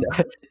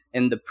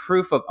 And the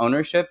proof of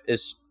ownership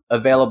is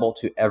available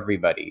to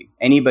everybody.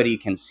 Anybody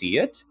can see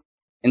it.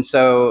 And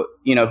so,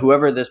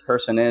 whoever this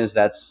person is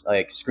that's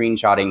like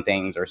screenshotting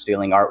things or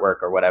stealing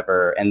artwork or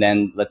whatever, and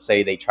then let's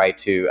say they try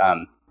to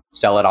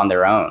sell it on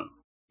their own,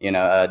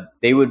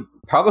 they would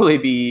probably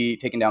be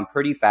taken down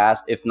pretty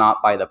fast, if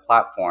not by the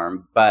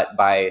platform, but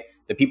by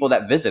the people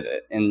that visit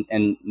it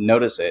and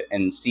notice it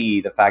and see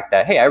the fact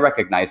that, hey, I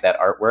recognize that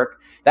artwork.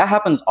 That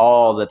happens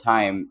all the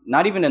time,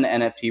 not even in the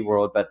NFT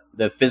world, but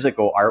the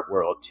physical art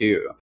world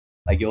too.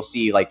 Like you'll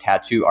see like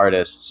tattoo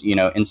artists,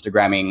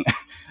 Instagramming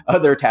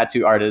other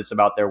tattoo artists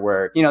about their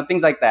work,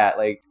 things like that.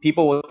 Like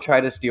people will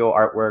try to steal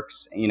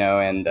artworks,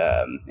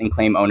 and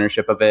claim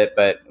ownership of it.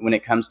 But when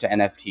it comes to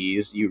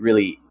NFTs, you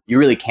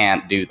really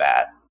can't do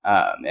that.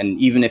 And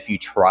even if you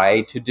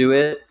try to do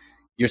it,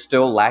 you're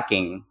still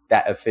lacking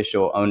that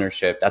official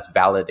ownership that's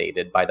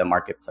validated by the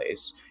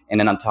marketplace. And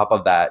then on top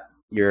of that,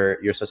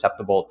 you're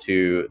susceptible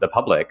to the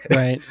public,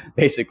 right?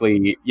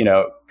 basically,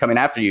 coming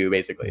after you,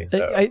 basically.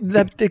 So.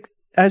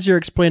 As you're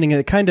explaining it,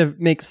 it kind of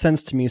makes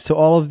sense to me. So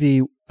all of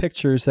the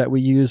pictures that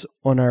we use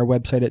on our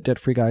website at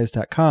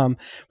debtfreeguys.com,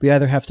 we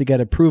either have to get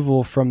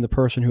approval from the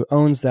person who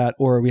owns that,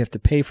 or we have to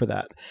pay for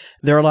that.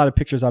 There are a lot of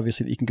pictures,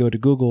 obviously, that you can go to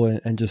Google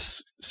and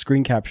just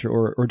screen capture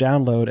or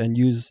download and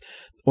use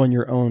on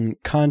your own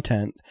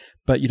content,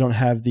 but you don't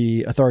have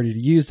the authority to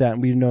use that.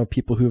 And we know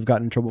people who have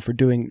gotten in trouble for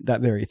doing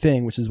that very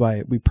thing, which is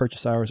why we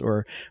purchase ours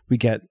or we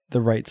get the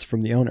rights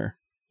from the owner.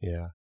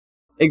 Yeah.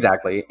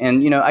 Exactly.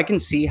 And, I can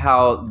see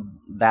how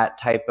that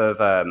type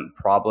of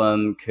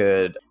problem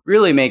could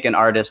really make an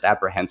artist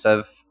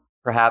apprehensive,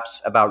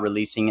 perhaps, about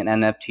releasing an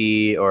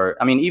NFT or,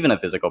 even a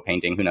physical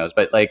painting, who knows?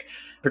 But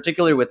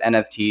particularly with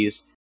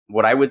NFTs,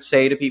 what I would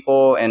say to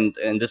people, and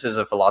this is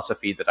a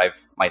philosophy that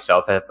I've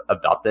myself have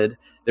adopted,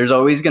 there's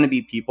always going to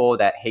be people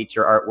that hate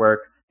your artwork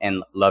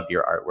and love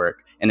your artwork.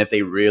 And if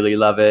they really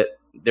love it,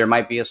 there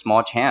might be a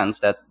small chance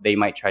that they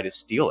might try to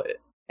steal it.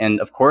 And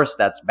of course,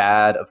 that's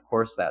bad. Of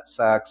course, that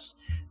sucks.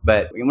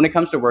 But when it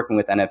comes to working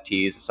with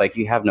NFTs, it's like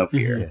you have no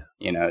fear,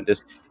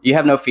 you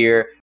have no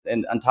fear.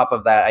 And on top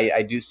of that,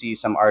 I do see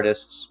some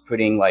artists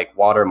putting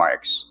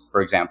watermarks, for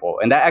example.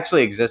 And that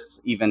actually exists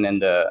even in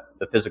the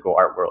physical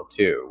art world,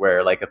 too,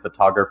 where a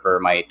photographer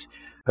might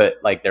put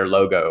their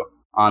logo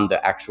on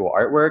the actual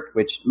artwork,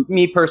 which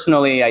me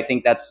personally, I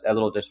think that's a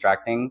little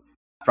distracting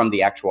from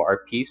the actual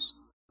art piece.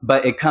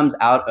 But it comes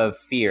out of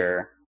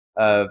fear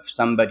of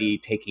somebody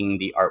taking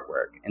the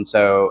artwork. And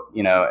so,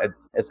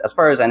 as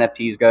far as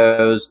NFTs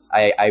goes,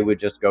 I would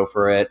just go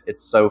for it.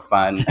 It's so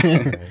fun,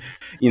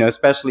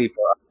 especially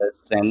for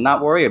artists, and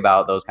not worry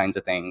about those kinds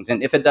of things.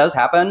 And if it does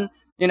happen,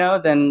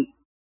 then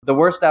the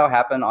worst that'll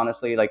happen,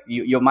 honestly,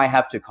 you might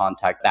have to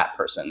contact that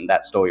person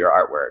that stole your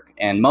artwork.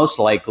 And most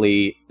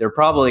likely, they're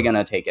probably going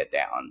to take it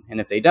down. And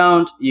if they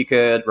don't, you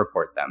could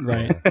report them.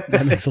 Right.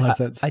 That makes a lot of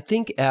sense. I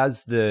think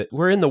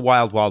we're in the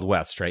wild, wild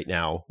west right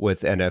now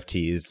with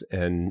NFTs.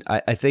 And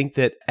I think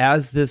that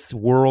as this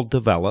world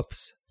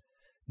develops,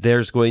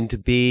 there's going to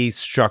be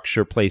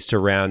structure placed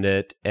around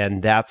it,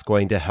 and that's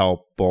going to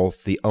help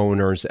both the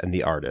owners and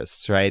the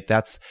artists, right?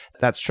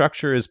 That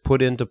structure is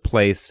put into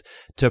place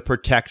to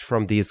protect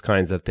from these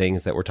kinds of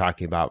things that we're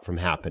talking about from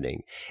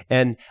happening.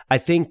 And I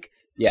think,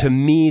 to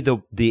me,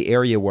 the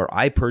area where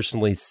I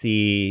personally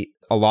see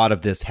a lot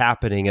of this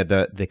happening, at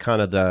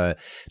the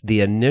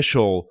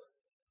initial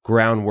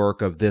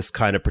groundwork of this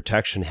kind of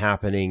protection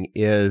happening,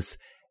 is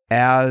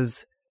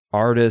as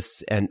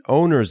artists and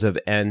owners of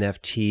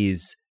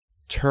NFTs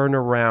turn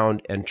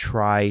around and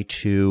try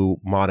to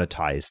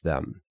monetize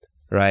them,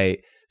 right?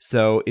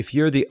 So if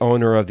you're the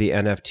owner of the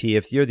NFT,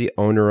 if you're the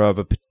owner of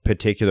a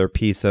particular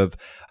piece of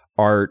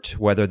art,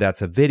 whether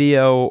that's a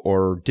video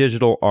or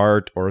digital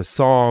art or a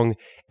song,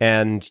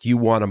 and you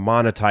want to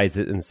monetize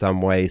it in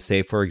some way,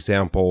 say, for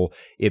example,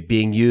 it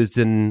being used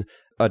in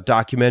a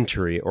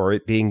documentary, or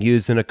it being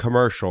used in a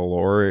commercial,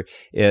 or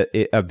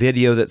a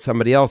video that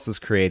somebody else is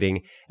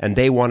creating, and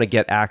they want to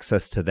get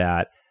access to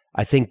that,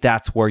 I think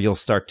that's where you'll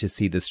start to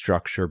see the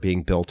structure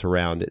being built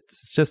around it.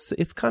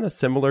 It's kind of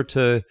similar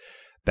to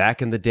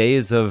back in the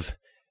days of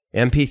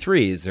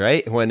MP3s,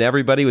 right? When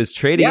everybody was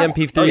trading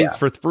MP3s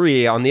for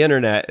free on the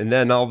internet, and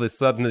then all of a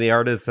sudden the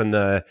artists and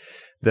the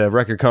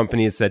record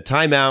companies said,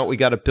 time out, we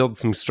got to build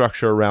some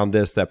structure around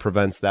this that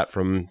prevents that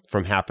from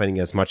happening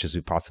as much as we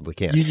possibly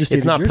can.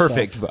 It's not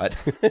perfect, but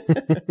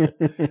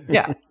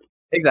yeah.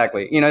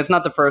 Exactly. It's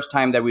not the first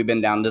time that we've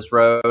been down this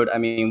road.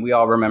 We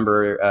all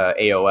remember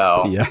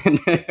AOL,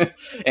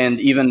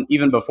 and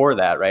even before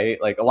that, right?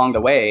 Along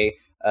the way,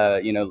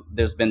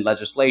 there's been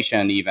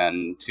legislation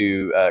even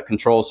to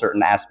control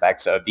certain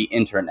aspects of the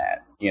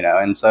internet,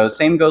 and so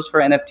same goes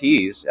for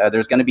NFTs.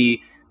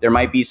 There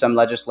might be some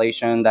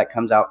legislation that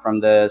comes out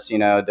from this,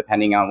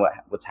 depending on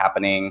what's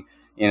happening.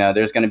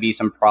 There's going to be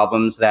some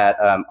problems that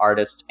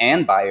artists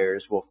and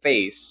buyers will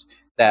face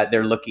that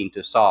they're looking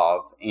to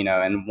solve,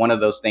 and one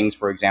of those things,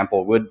 for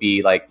example, would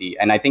be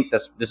and I think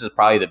this is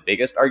probably the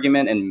biggest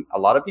argument in a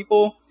lot of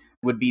people,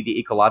 would be the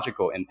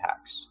ecological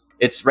impacts.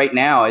 Right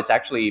now, it's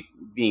actually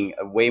being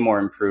way more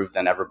improved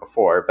than ever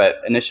before.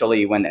 But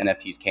initially, when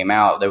NFTs came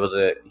out, there was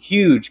a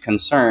huge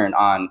concern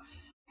on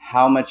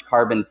how much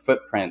carbon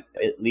footprint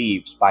it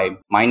leaves by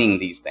mining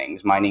these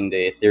things, mining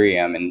the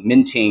Ethereum and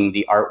minting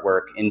the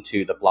artwork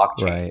into the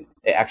blockchain. Right.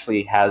 It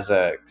actually has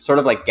a sort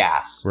of like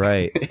gas.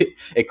 Right.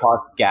 It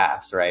costs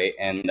gas, right?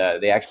 And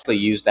they actually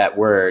use that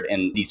word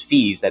in these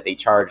fees that they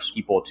charge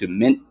people to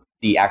mint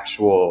the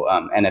actual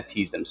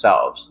NFTs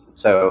themselves.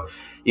 So,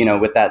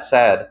 with that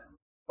said,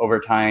 over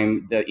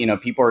time,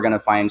 people are going to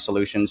find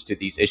solutions to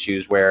these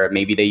issues where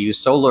maybe they use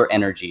solar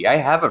energy. I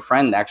have a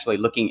friend actually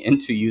looking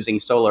into using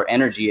solar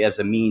energy as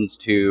a means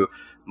to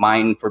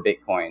mine for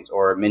Bitcoins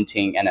or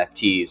minting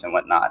NFTs and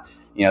whatnot,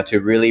 to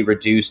really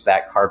reduce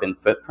that carbon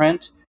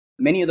footprint.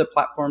 many of the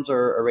platforms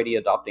are already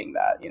adopting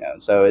that,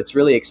 so it's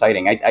really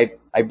exciting.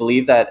 I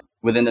believe that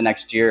within the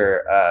next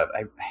year,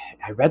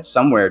 I read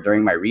somewhere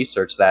during my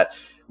research that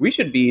we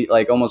should be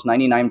like almost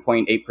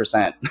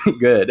 99.8%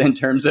 good in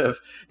terms of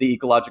the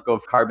ecological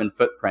carbon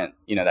footprint,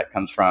 that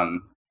comes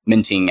from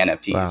minting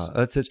NFTs. Wow,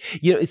 that's such,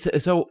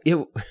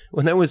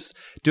 when I was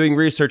doing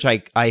research,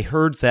 I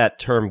heard that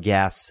term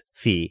gas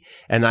fee,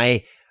 and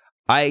I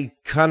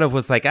kind of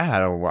was like, I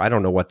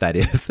don't know what that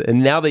is.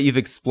 And now that you've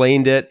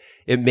explained it,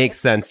 it makes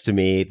sense to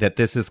me that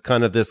this is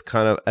kind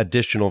of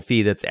additional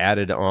fee that's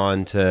added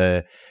on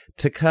to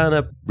kind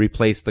of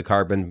replace the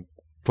carbon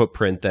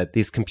footprint that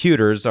these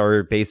computers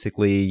are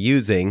basically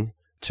using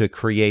to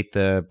create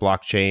the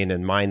blockchain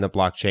and mine the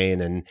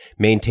blockchain and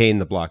maintain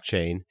the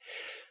blockchain.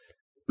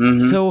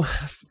 Mm-hmm. So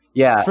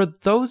for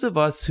those of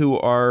us who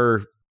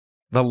are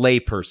the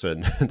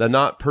layperson, the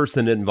not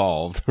person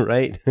involved,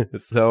 right?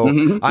 So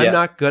I'm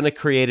not going to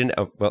create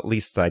at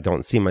least I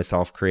don't see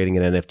myself creating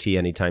an NFT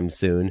anytime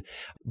soon,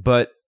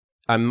 but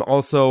I'm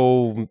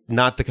also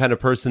not the kind of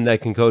person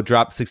that can go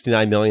drop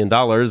 $69 million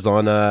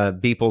on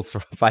Beeple's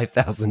for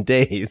 5,000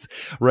 days,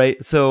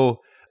 right?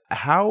 So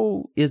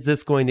how is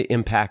this going to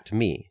impact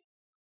me?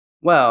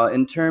 Well,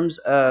 in terms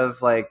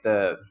of like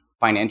the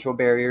financial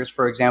barriers,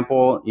 for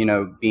example,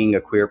 being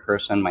a queer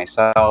person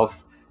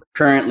myself,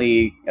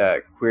 currently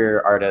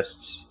queer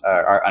artists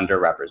are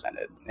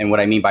underrepresented. And what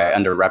I mean by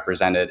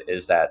underrepresented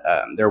is that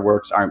their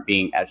works aren't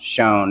being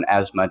shown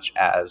as much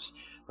as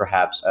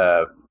perhaps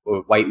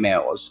white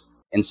males.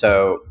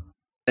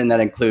 And that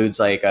includes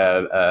like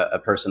a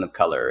person of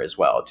color as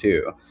well,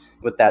 too.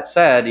 With that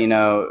said,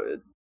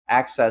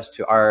 access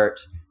to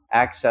art,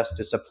 access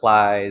to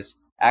supplies,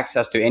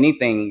 access to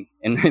anything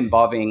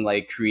involving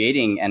like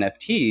creating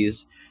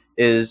NFTs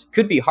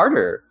could be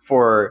harder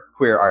for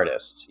queer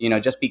artists,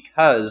 just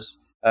because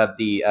of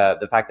the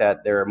fact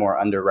that they're more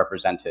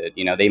underrepresented.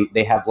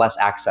 They have less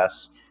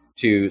access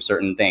to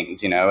certain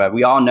things.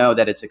 We all know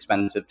that it's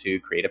expensive to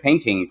create a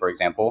painting, for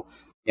example.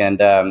 And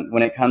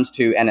when it comes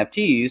to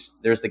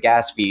NFTs, there's the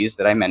gas fees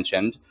that I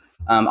mentioned.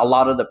 A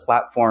lot of the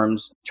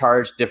platforms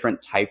charge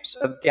different types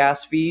of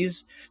gas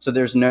fees. So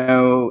there's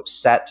no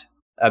set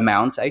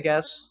amount, I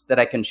guess, that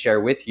I can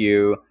share with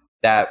you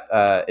that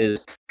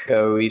is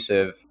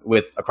cohesive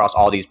with across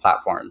all these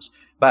platforms.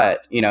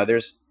 But,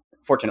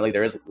 fortunately,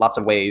 there is lots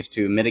of ways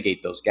to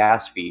mitigate those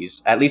gas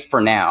fees, at least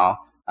for now.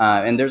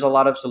 And there's a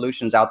lot of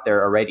solutions out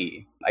there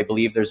already. I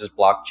believe there's this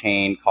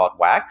blockchain called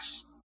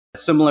Wax,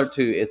 similar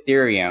to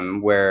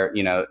Ethereum, where,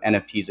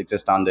 NFTs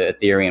exist on the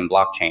Ethereum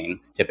blockchain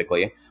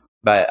typically.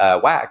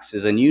 But Wax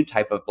is a new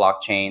type of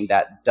blockchain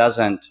that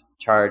doesn't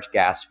charge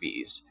gas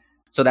fees.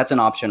 So that's an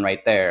option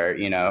right there,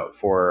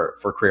 for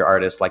queer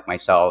artists like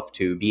myself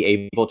to be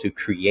able to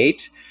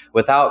create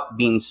without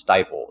being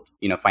stifled,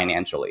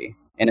 financially.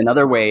 And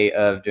another way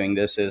of doing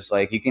this is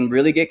like you can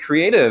really get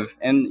creative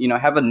and,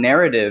 have a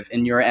narrative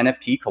in your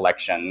NFT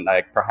collection,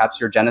 like perhaps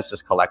your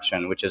Genesis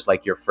collection, which is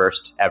like your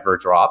first ever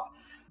drop.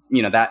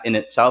 That in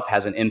itself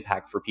has an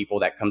impact for people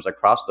that comes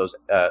across those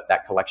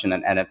that collection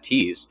and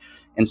NFTs.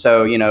 And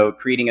so,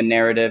 creating a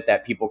narrative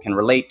that people can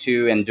relate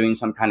to and doing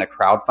some kind of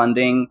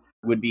crowdfunding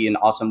would be an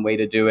awesome way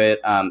to do it,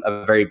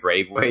 a very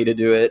brave way to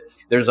do it.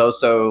 There's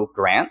also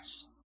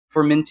grants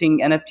for minting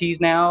NFTs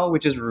now,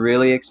 which is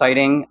really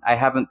exciting. I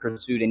haven't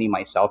pursued any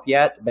myself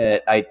yet,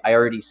 but I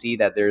already see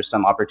that there's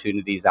some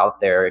opportunities out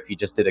there. If you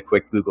just did a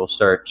quick Google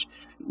search,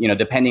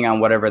 depending on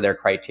whatever their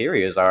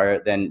criteria are,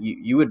 then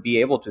you would be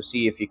able to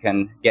see if you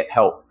can get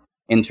help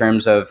in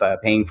terms of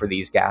paying for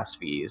these gas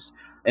fees.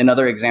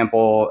 Another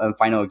example, a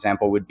final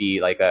example, would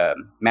be like a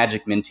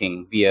magic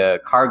minting via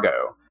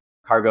Cargo.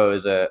 Cargo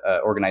is a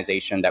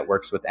organization that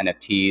works with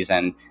NFTs,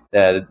 and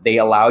they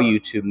allow you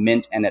to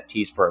mint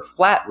NFTs for a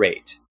flat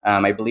rate.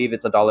 I believe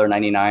it's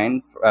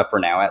 $1.99 for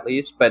now, at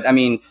least. But I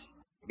mean,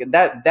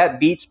 that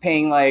beats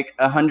paying like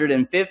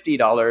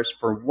 $150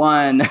 for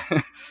one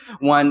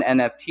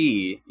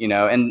NFT.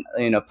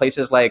 And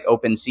places like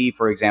OpenSea,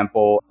 for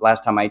example.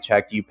 Last time I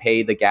checked, you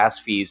pay the gas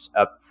fees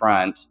up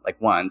front like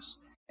once,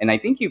 and I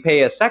think you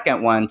pay a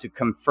second one to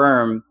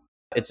confirm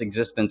its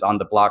existence on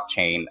the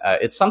blockchain.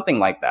 It's something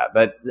like that.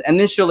 But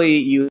initially,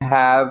 you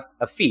have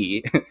a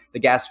fee, the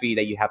gas fee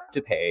that you have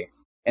to pay.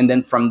 And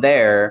then from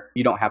there,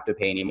 you don't have to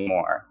pay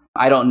anymore.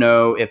 I don't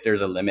know if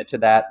there's a limit to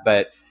that,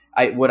 but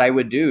what I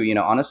would do,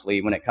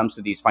 honestly, when it comes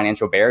to these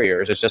financial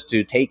barriers, is just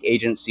to take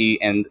agency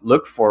and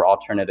look for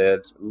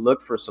alternatives,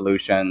 look for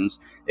solutions,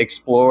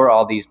 explore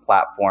all these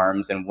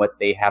platforms and what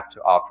they have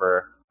to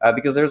offer.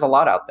 Because there's a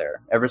lot out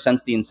there. Ever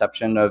since the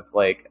inception of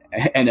like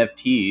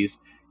NFTs,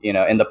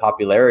 and the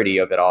popularity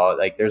of it all,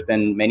 like there's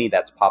been many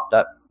that's popped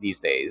up these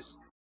days.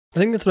 I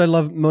think that's what I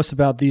love most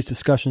about these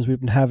discussions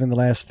we've been having the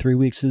last 3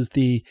 weeks is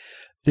the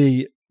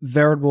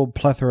veritable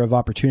plethora of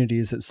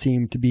opportunities that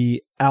seem to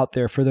be out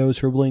there for those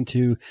who are willing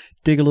to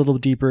dig a little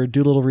deeper,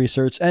 do a little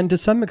research, and to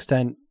some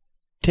extent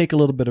take a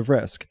little bit of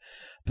risk.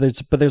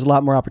 But there's a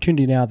lot more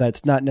opportunity now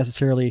that's not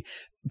necessarily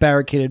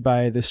barricaded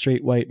by the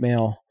straight white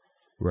male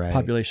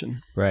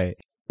population. Right.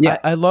 Yeah.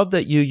 I love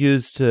that you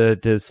used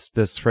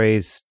this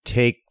phrase,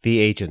 take the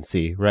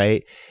agency,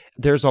 right?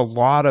 There's a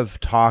lot of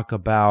talk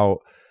about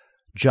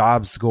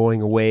jobs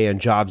going away and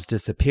jobs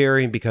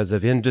disappearing because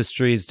of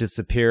industries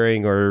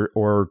disappearing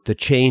or the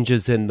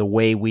changes in the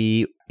way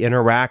we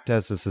interact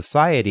as a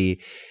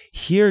society.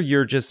 Here,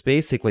 you're just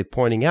basically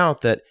pointing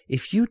out that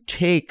if you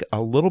take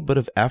a little bit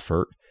of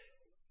effort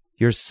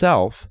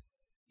yourself,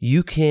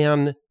 you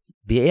can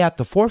be at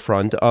the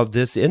forefront of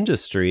this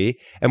industry.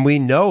 And we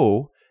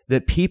know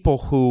that people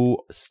who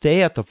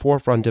stay at the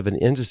forefront of an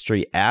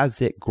industry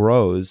as it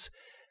grows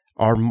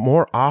are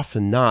more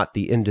often not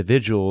the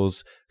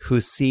individuals who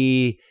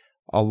see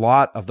a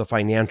lot of the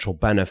financial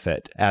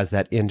benefit as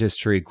that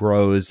industry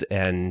grows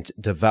and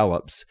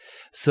develops.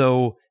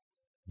 So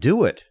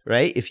do it,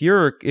 right? If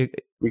you're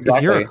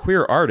a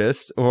queer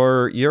artist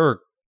or you're a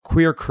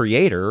queer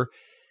creator,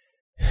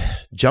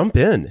 jump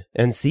in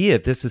and see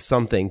if this is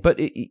something. But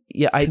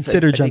I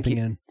consider jumping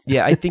in.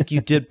 Yeah, I think you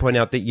did point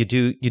out that you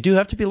do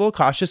have to be a little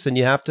cautious, and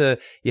you have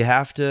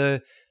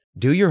to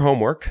do your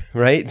homework,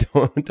 right?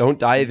 Don't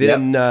dive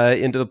in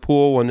into the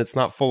pool when it's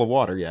not full of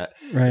water yet,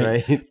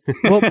 right?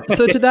 Well,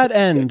 so to that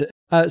end,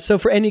 so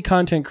for any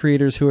content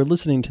creators who are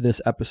listening to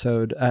this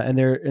episode and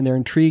they're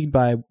intrigued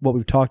by what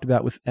we've talked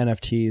about with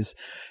NFTs,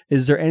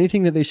 is there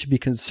anything that they should be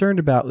concerned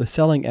about with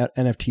selling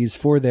NFTs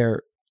for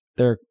their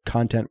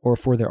content or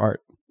for their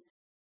art?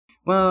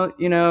 Well,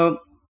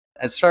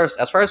 as far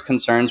as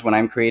concerns when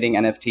I'm creating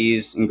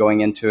NFTs and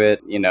going into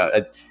it,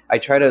 I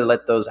try to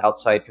let those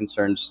outside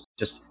concerns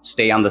just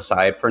stay on the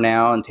side for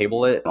now and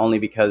table it, only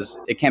because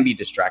it can be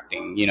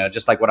distracting,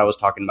 just like what I was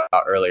talking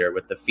about earlier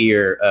with the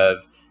fear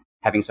of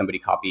having somebody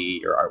copy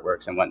your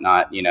artworks and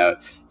whatnot,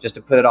 just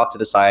to put it off to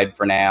the side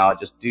for now,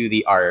 just do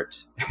the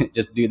art,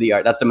 just do the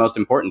art. That's the most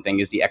important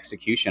thing, is the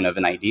execution of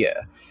an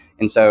idea.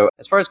 And so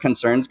as far as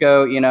concerns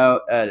go,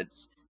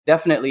 it's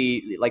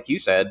definitely, like you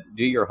said,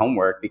 do your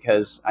homework,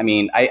 because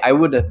I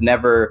would have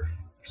never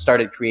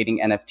started creating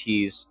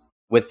NFTs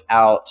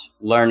without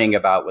learning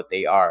about what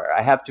they are.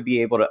 I have to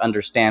be able to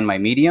understand my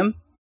medium,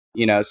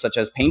 such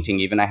as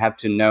painting. Even I have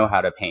to know how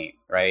to paint,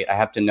 right? I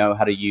have to know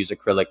how to use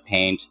acrylic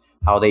paint,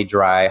 how they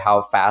dry,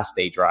 how fast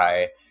they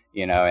dry,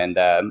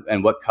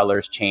 and what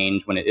colors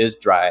change when it is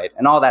dried,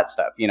 and all that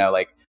stuff,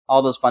 like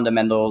all those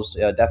fundamentals.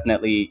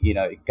 Definitely, you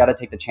got to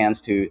take the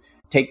chance to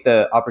take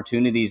the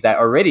opportunities that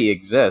already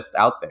exist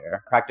out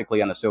there practically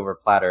on a silver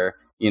platter,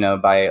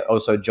 by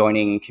also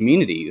joining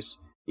communities,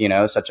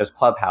 such as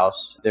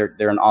Clubhouse. They're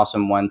an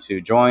awesome one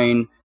to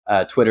join.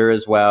 Twitter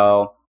as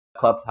well.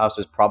 Clubhouse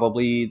is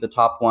probably the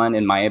top one,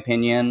 in my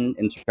opinion,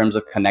 in terms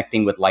of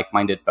connecting with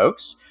like-minded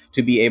folks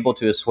to be able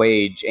to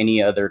assuage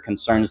any other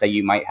concerns that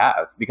you might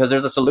have, because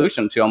there's a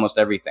solution to almost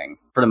everything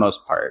for the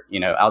most part,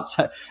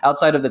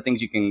 outside of the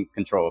things you can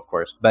control, of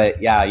course. But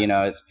yeah,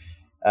 it's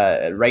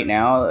right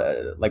now,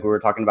 like we were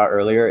talking about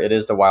earlier, it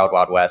is the wild,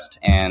 wild west.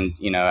 And,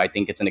 I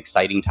think it's an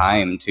exciting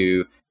time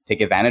to take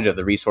advantage of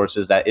the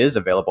resources that is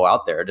available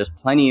out there. There's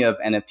plenty of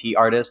NFT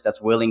artists that's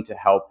willing to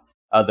help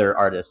other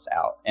artists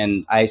out.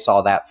 And I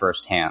saw that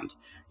firsthand,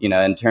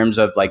 in terms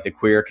of like the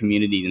queer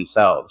community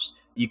themselves.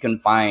 You can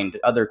find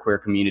other queer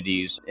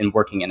communities in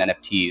working in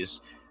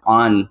NFTs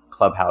on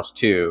Clubhouse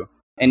too,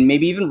 and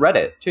maybe even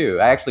Reddit too.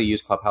 I actually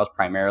use Clubhouse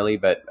primarily,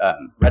 but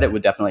Reddit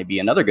would definitely be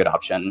another good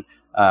option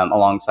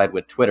alongside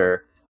with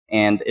Twitter.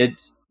 And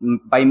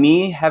by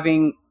me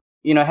having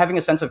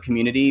a sense of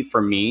community,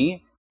 for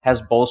me,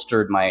 has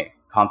bolstered my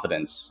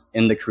confidence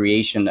in the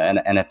creation of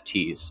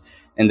NFTs,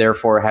 and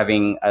therefore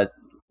having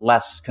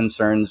less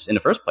concerns in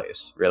the first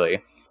place, really.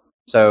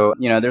 So,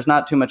 there's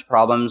not too much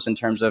problems in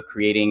terms of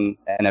creating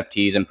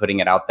NFTs and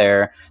putting it out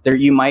there.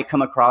 You might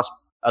come across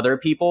other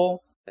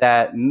people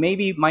that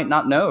maybe might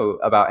not know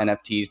about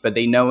NFTs, but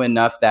they know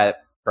enough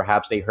that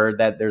perhaps they heard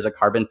that there's a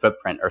carbon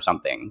footprint or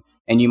something.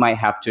 And you might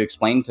have to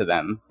explain to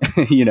them,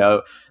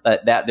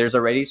 that there's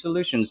already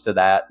solutions to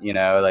that,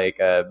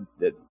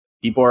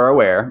 people are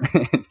aware,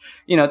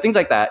 things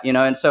like that,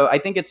 and so I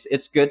think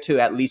it's good to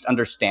at least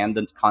understand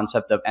the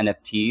concept of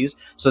NFTs.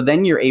 So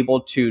then you're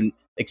able to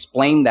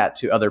explain that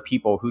to other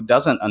people who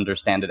doesn't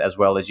understand it as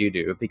well as you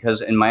do.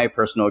 Because in my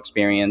personal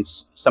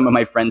experience, some of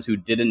my friends who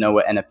didn't know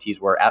what NFTs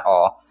were at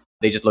all,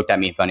 they just looked at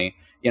me funny.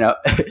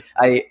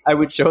 I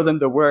would show them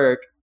the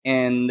work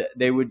and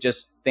they would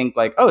just think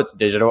like, oh, it's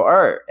digital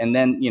art. And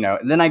then,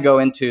 then I go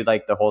into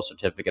like the whole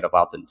certificate of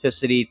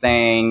authenticity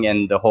thing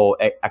and the whole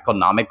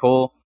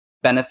economical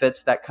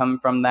benefits that come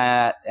from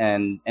that,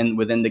 and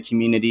within the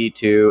community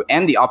too,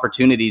 and the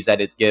opportunities that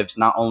it gives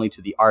not only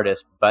to the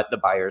artist but the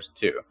buyers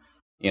too.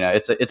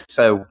 It's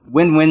a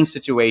win-win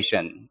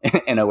situation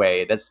in a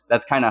way.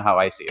 That's kind of how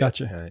I see it.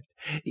 Gotcha.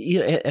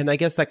 Yeah, and I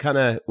guess that kind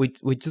of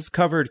we just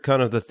covered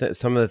kind of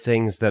some of the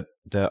things that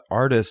the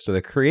artist or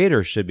the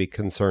creator should be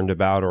concerned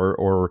about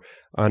or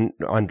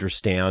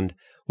understand.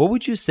 What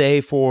would you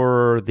say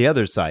for the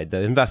other side,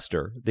 the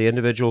investor, the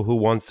individual who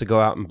wants to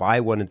go out and buy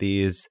one of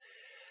these,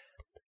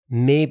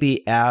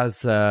 maybe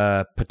as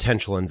a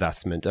potential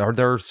investment? Are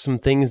there some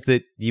things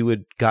that you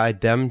would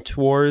guide them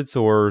towards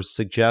or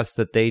suggest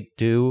that they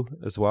do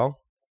as well?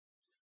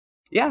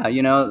 Yeah,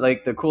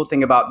 like the cool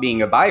thing about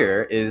being a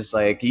buyer is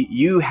like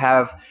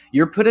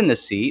you're put in a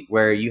seat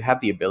where you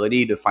have the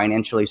ability to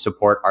financially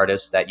support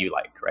artists that you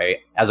like, right?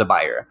 As a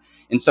buyer.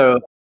 And so,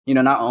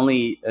 not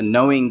only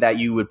knowing that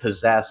you would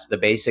possess the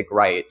basic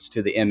rights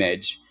to the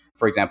image,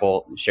 for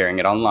example, sharing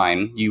it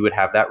online, you would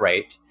have that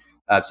right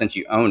since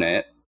you own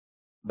it.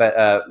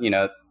 But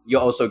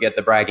you'll also get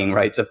the bragging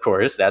rights, of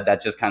course.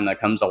 That just kind of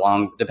comes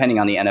along depending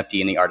on the NFT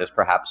and the artist,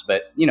 perhaps.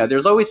 But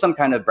there's always some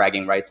kind of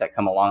bragging rights that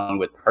come along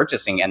with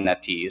purchasing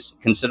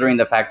NFTs, considering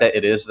the fact that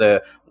it is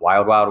the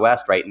wild, wild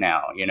west right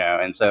now.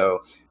 And so,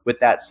 with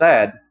that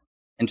said,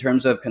 in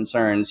terms of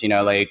concerns,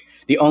 like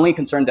the only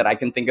concern that I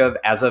can think of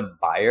as a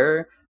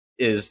buyer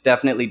is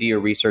definitely do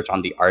your research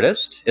on the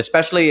artist,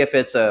 especially if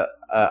it's a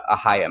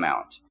high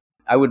amount.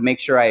 I would make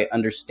sure I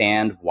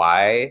understand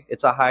why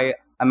it's a high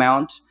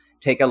amount.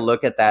 Take a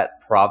look at that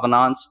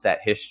provenance, that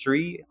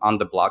history on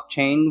the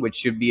blockchain, which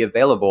should be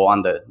available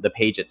on the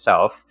page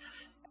itself.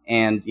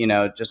 And,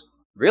 just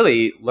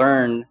really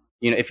learn,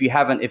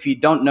 if you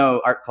don't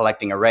know art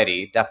collecting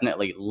already,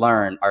 definitely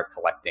learn art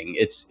collecting.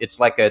 It's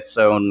like its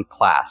own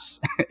class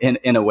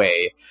in a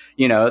way.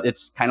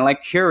 It's kind of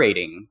like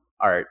curating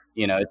art.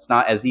 It's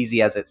not as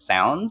easy as it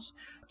sounds,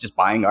 just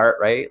buying art,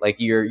 right?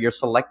 Like you're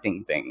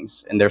selecting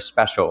things and they're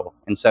special.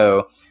 And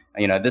so,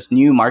 this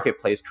new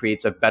marketplace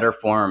creates a better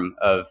form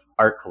of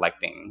art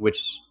collecting,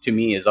 which to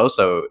me is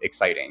also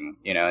exciting,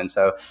 And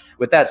so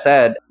with that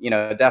said,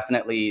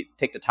 definitely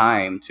take the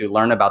time to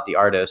learn about the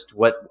artist.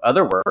 What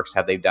other works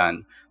have they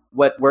done?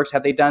 What works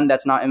have they done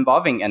that's not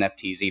involving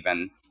NFTs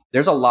even?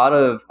 There's a lot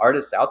of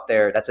artists out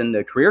there that's in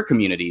the queer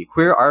community,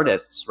 queer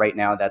artists right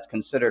now that's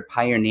considered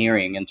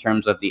pioneering in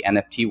terms of the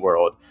NFT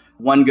world.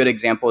 One good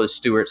example is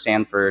Stuart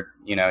Sanford.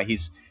 I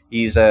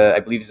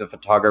believe he's a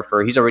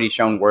photographer. He's already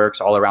shown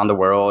works all around the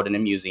world and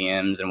in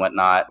museums and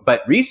whatnot.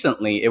 But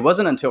recently, it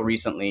wasn't until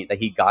recently that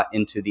he got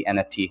into the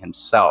NFT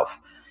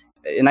himself.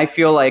 And I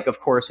feel like,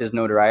 of course, his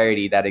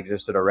notoriety that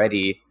existed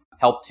already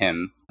helped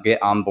him get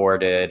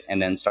onboarded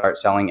and then start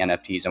selling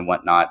NFTs and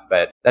whatnot.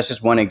 But that's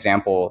just one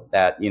example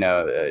that,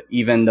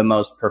 even the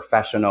most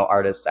professional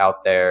artists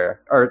out there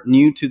are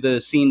new to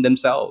the scene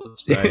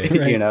themselves, Right.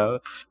 So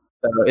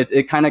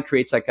it kind of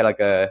creates like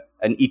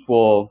an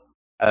equal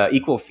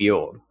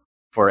field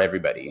for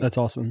everybody. That's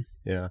awesome.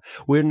 Yeah.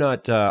 We're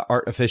not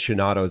art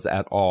aficionados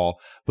at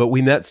all, but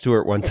we met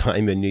Stuart one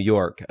time in New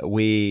York.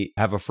 We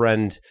have a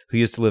friend who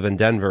used to live in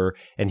Denver,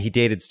 and he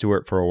dated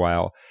Stuart for a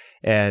while.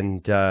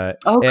 And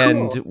cool.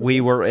 And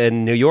we were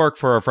in New York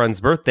for our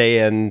friend's birthday,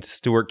 and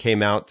Stuart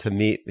came out to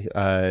meet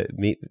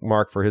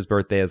Mark for his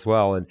birthday as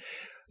well. And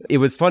it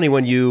was funny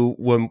when you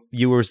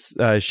were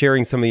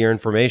sharing some of your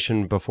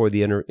information before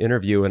the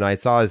interview, and I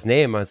saw his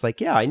name. I was like,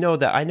 "Yeah, I know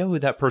who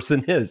that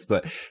person is,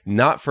 but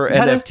not for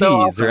that NFTs, so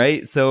awesome.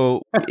 Right?"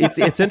 So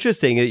it's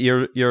interesting.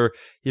 You're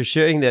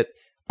sharing that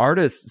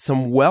artists,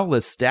 some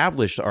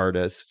well-established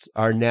artists,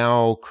 are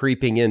now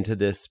creeping into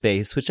this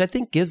space, which I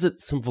think gives it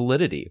some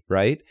validity,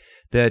 right?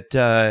 That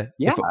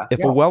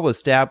if a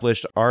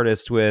well-established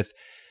artist with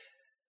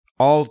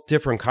all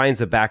different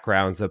kinds of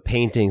backgrounds of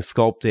painting,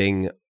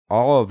 sculpting,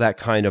 all of that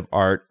kind of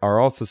art are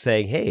also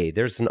saying, hey,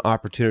 there's an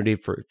opportunity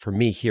for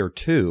me here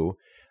too,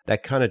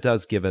 that kind of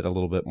does give it a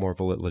little bit more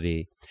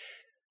validity.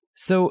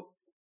 So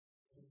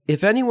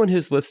if anyone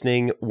who's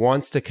listening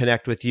wants to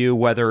connect with you,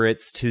 whether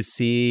it's to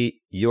see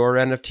your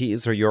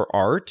NFTs or your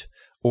art,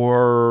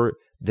 or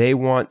they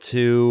want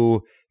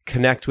to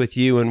connect with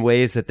you in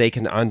ways that they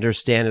can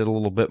understand it a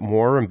little bit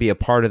more and be a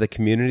part of the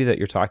community that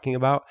you're talking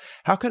about,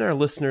 how can our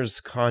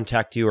listeners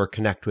contact you or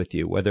connect with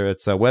you, whether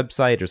it's a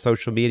website or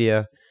social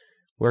media?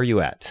 Where are you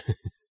at?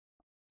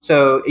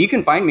 So you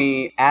can find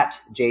me at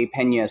J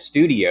Pena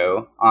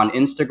Studio on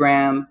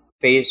Instagram,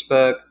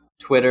 Facebook,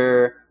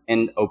 Twitter,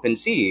 and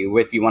OpenSea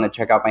if you want to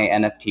check out my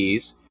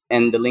NFTs.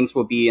 And the links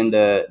will be in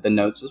the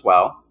notes as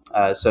well.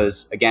 So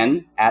it's,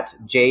 again, at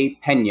J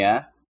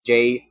Pena,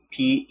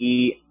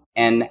 JPENA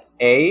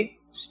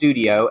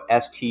Studio,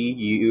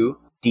 STUDIO.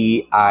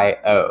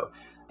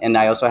 And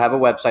I also have a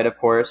website, of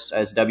course,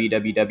 as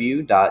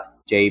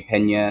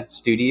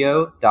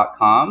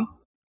www.jpenastudio.com.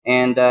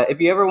 And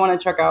if you ever want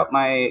to check out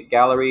my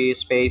gallery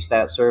space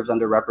that serves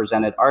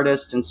underrepresented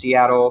artists in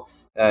Seattle,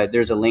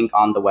 there's a link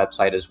on the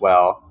website as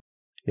well.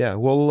 Yeah,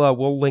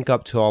 we'll link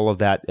up to all of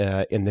that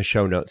in the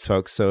show notes,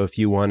 folks. So if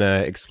you want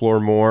to explore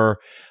more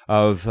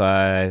of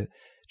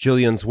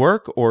Julian's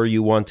work, or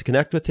you want to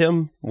connect with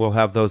him, we'll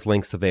have those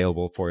links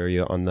available for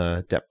you on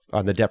the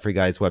Debt Free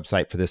Guys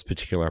website for this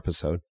particular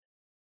episode.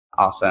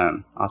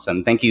 Awesome.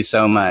 Thank you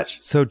so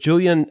much. So,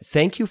 Julian,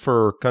 thank you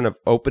for kind of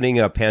opening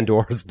a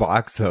Pandora's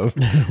box of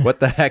what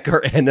the heck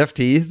are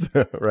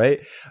NFTs,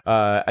 right?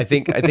 I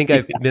think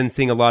I've been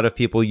seeing a lot of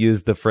people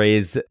use the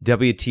phrase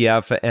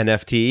WTF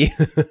NFT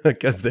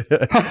because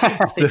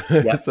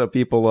so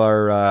people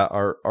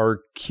are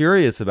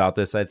curious about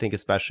this. I think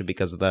especially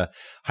because of the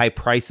high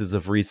prices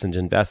of recent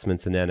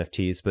investments in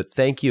NFTs. But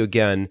thank you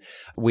again.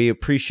 We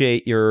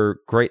appreciate your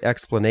great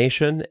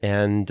explanation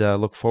and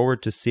look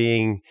forward to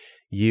seeing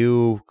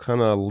you kind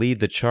of lead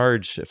the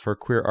charge for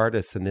queer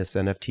artists in this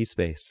NFT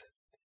space.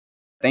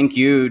 Thank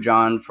you,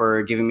 John,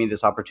 for giving me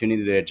this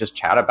opportunity to just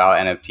chat about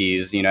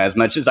NFTs. As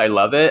much as I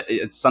love it,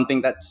 it's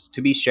something that's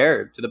to be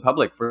shared to the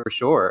public for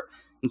sure.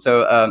 And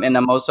so, and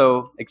I'm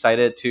also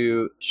excited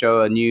to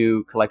show a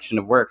new collection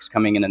of works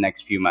coming in the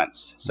next few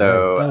months.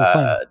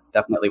 So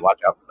definitely watch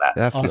out for that.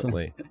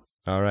 Definitely. Awesome.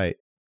 All right.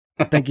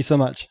 Thank you so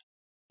much.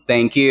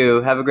 Thank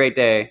you. Have a great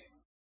day.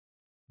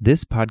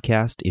 This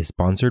podcast is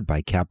sponsored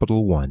by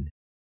Capital One.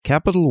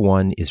 Capital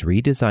One is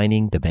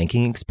redesigning the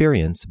banking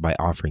experience by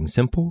offering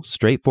simple,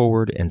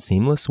 straightforward, and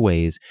seamless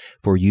ways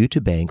for you to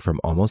bank from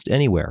almost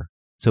anywhere.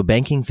 So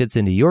banking fits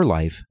into your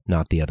life,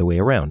 not the other way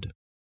around.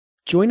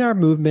 Join our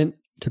movement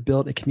to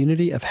build a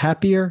community of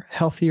happier,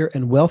 healthier,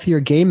 and wealthier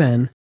gay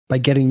men by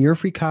getting your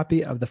free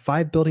copy of the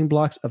 5 building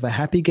blocks of a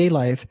happy gay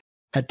life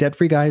at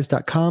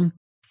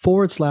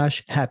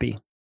debtfreeguys.com/happy.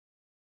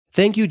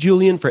 Thank you,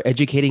 Julian, for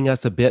educating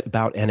us a bit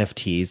about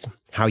NFTs,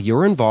 how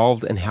you're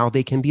involved, and how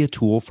they can be a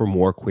tool for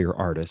more queer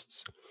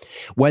artists.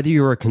 Whether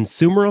you're a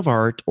consumer of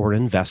art or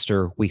an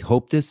investor, we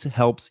hope this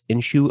helps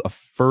inch you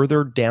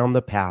further down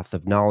the path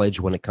of knowledge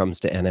when it comes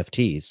to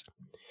NFTs.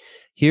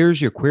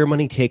 Here's your Queer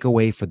Money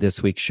takeaway for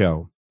this week's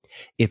show.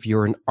 If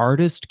you're an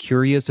artist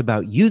curious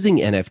about using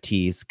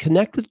NFTs,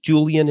 connect with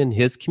Julian and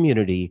his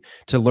community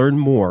to learn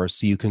more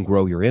so you can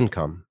grow your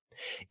income.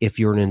 If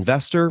you're an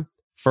investor,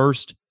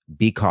 first,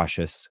 be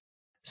cautious.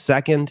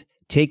 Second,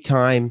 take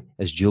time,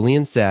 as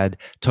Julian said,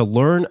 to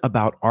learn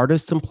about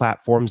artists and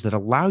platforms that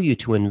allow you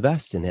to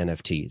invest in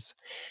NFTs.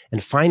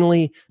 And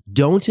finally,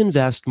 don't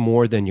invest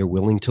more than you're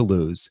willing to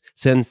lose,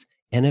 since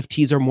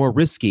NFTs are more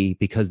risky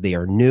because they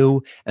are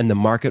new and the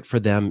market for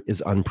them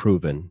is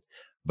unproven.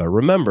 But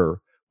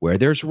remember, where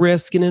there's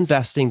risk in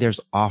investing,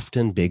 there's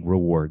often big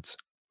rewards.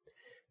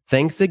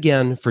 Thanks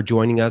again for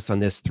joining us on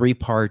this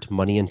 3-part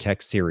Money and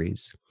Tech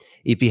series.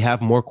 If you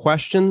have more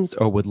questions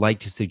or would like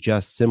to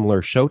suggest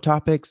similar show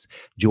topics,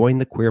 join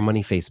the Queer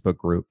Money Facebook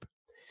group.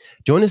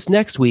 Join us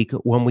next week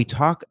when we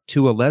talk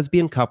to a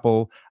lesbian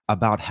couple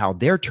about how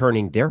they're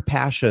turning their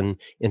passion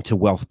into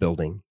wealth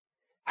building.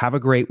 Have a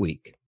great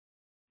week.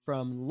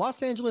 From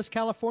Los Angeles,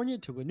 California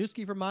to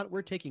Winooski, Vermont,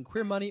 we're taking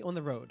Queer Money on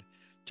the road.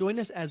 Join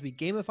us as we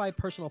gamify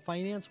personal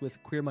finance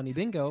with Queer Money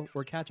Bingo,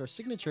 or catch our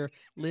signature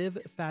Live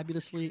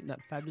Fabulously, Not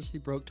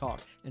Fabulously Broke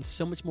talk, and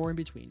so much more in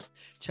between.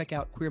 Check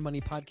out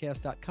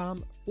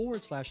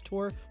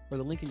queermoneypodcast.com/tour or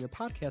the link in your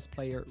podcast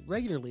player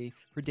regularly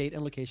for date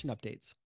and location updates.